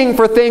and looking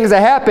for things to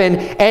happen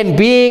and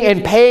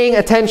paying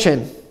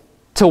attention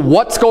to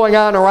what's going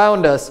on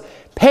around us.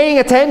 Paying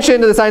attention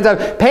to the signs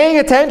of, paying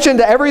attention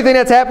to everything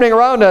that's happening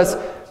around us.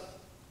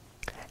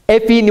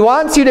 If he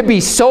wants you to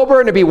be sober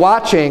and to be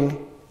watching,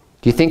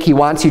 do you think he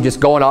wants you just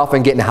going off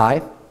and getting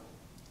high?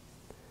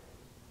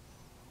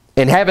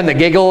 And having the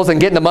giggles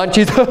and getting the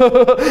munchies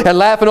and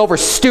laughing over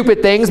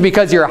stupid things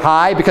because you're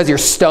high, because you're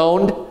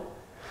stoned,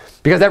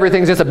 because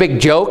everything's just a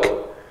big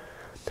joke?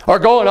 Or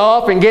going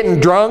off and getting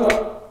drunk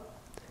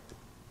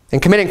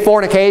and committing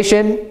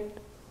fornication?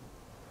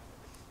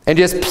 And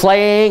just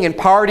playing and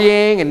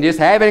partying and just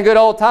having a good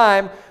old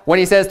time when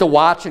he says to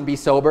watch and be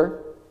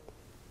sober?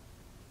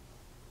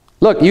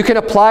 Look, you can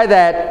apply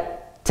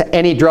that to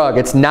any drug.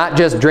 It's not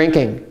just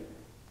drinking.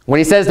 When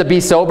he says to be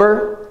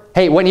sober,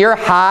 hey, when you're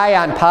high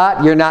on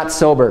pot, you're not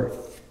sober.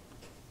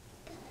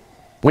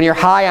 When you're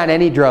high on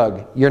any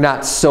drug, you're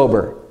not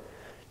sober.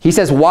 He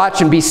says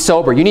watch and be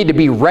sober. You need to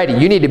be ready.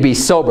 You need to be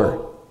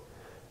sober.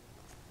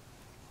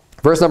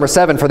 Verse number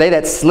 7, for they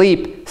that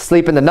sleep,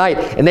 sleep in the night,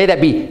 and they that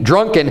be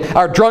drunken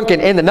are drunken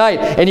in the night.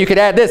 And you could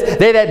add this,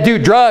 they that do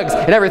drugs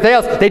and everything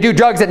else, they do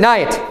drugs at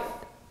night.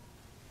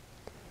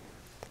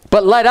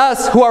 But let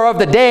us who are of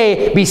the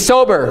day be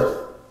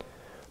sober,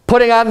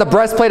 putting on the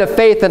breastplate of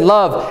faith and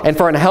love, and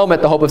for an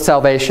helmet the hope of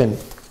salvation.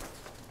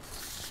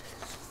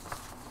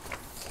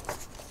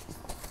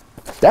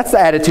 That's the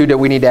attitude that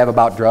we need to have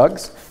about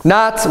drugs.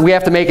 Not we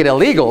have to make it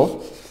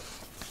illegal.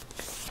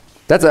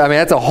 That's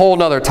a whole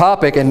nother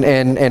topic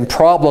and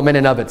problem in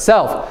and of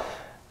itself.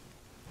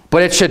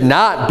 But it should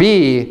not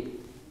be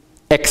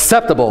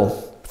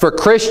acceptable for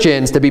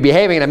Christians to be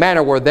behaving in a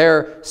manner where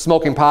they're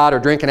smoking pot or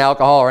drinking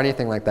alcohol or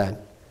anything like that.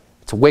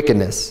 It's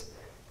wickedness.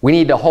 We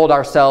need to hold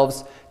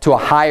ourselves to a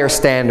higher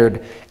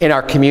standard in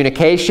our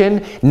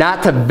communication,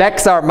 not to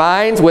vex our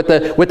minds with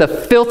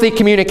the filthy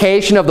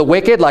communication of the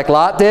wicked like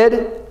Lot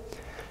did,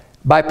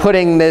 by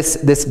putting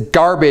this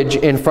garbage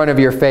in front of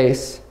your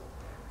face.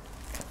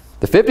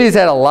 The 50s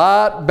had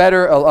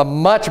a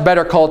much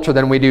better culture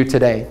than we do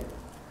today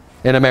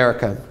in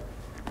America.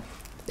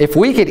 If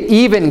we could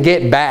even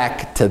get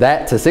back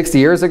to 60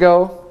 years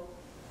ago,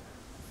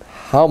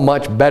 how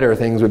much better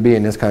things would be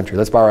in this country.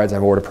 Let's bow our heads and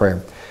have a word of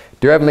prayer.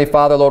 Dear Heavenly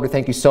Father, Lord, we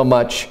thank you so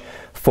much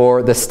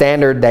for the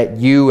standard that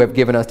you have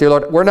given us. Dear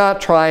Lord, we're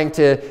not trying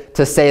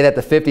to say that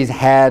the 50s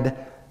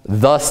had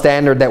the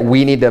standard that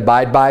we need to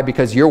abide by,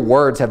 because your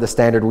words have the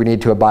standard we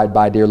need to abide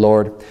by, dear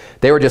Lord.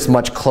 They were just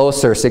much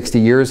closer 60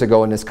 years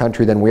ago in this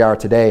country than we are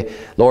today.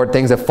 Lord,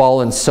 things have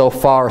fallen so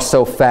far,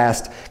 so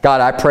fast. God,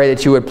 I pray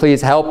that you would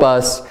please help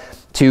us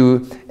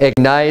to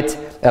ignite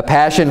a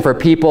passion for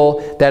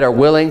people that are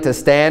willing to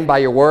stand by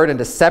your word and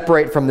to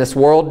separate from this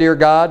world, dear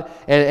God,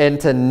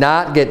 and to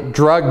not get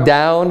drugged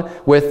down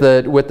with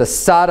the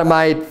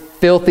sodomite,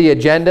 filthy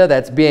agenda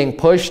that's being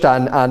pushed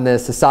on the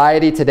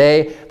society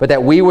today, but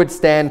that we would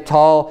stand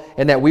tall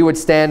and that we would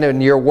stand in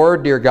your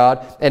word, dear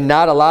God, and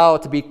not allow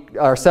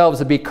ourselves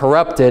to be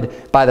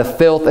corrupted by the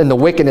filth and the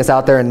wickedness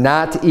out there, and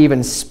not to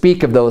even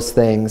speak of those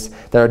things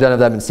that are done of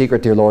them in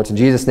secret, dear Lord. In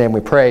Jesus' name we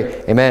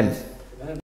pray, amen.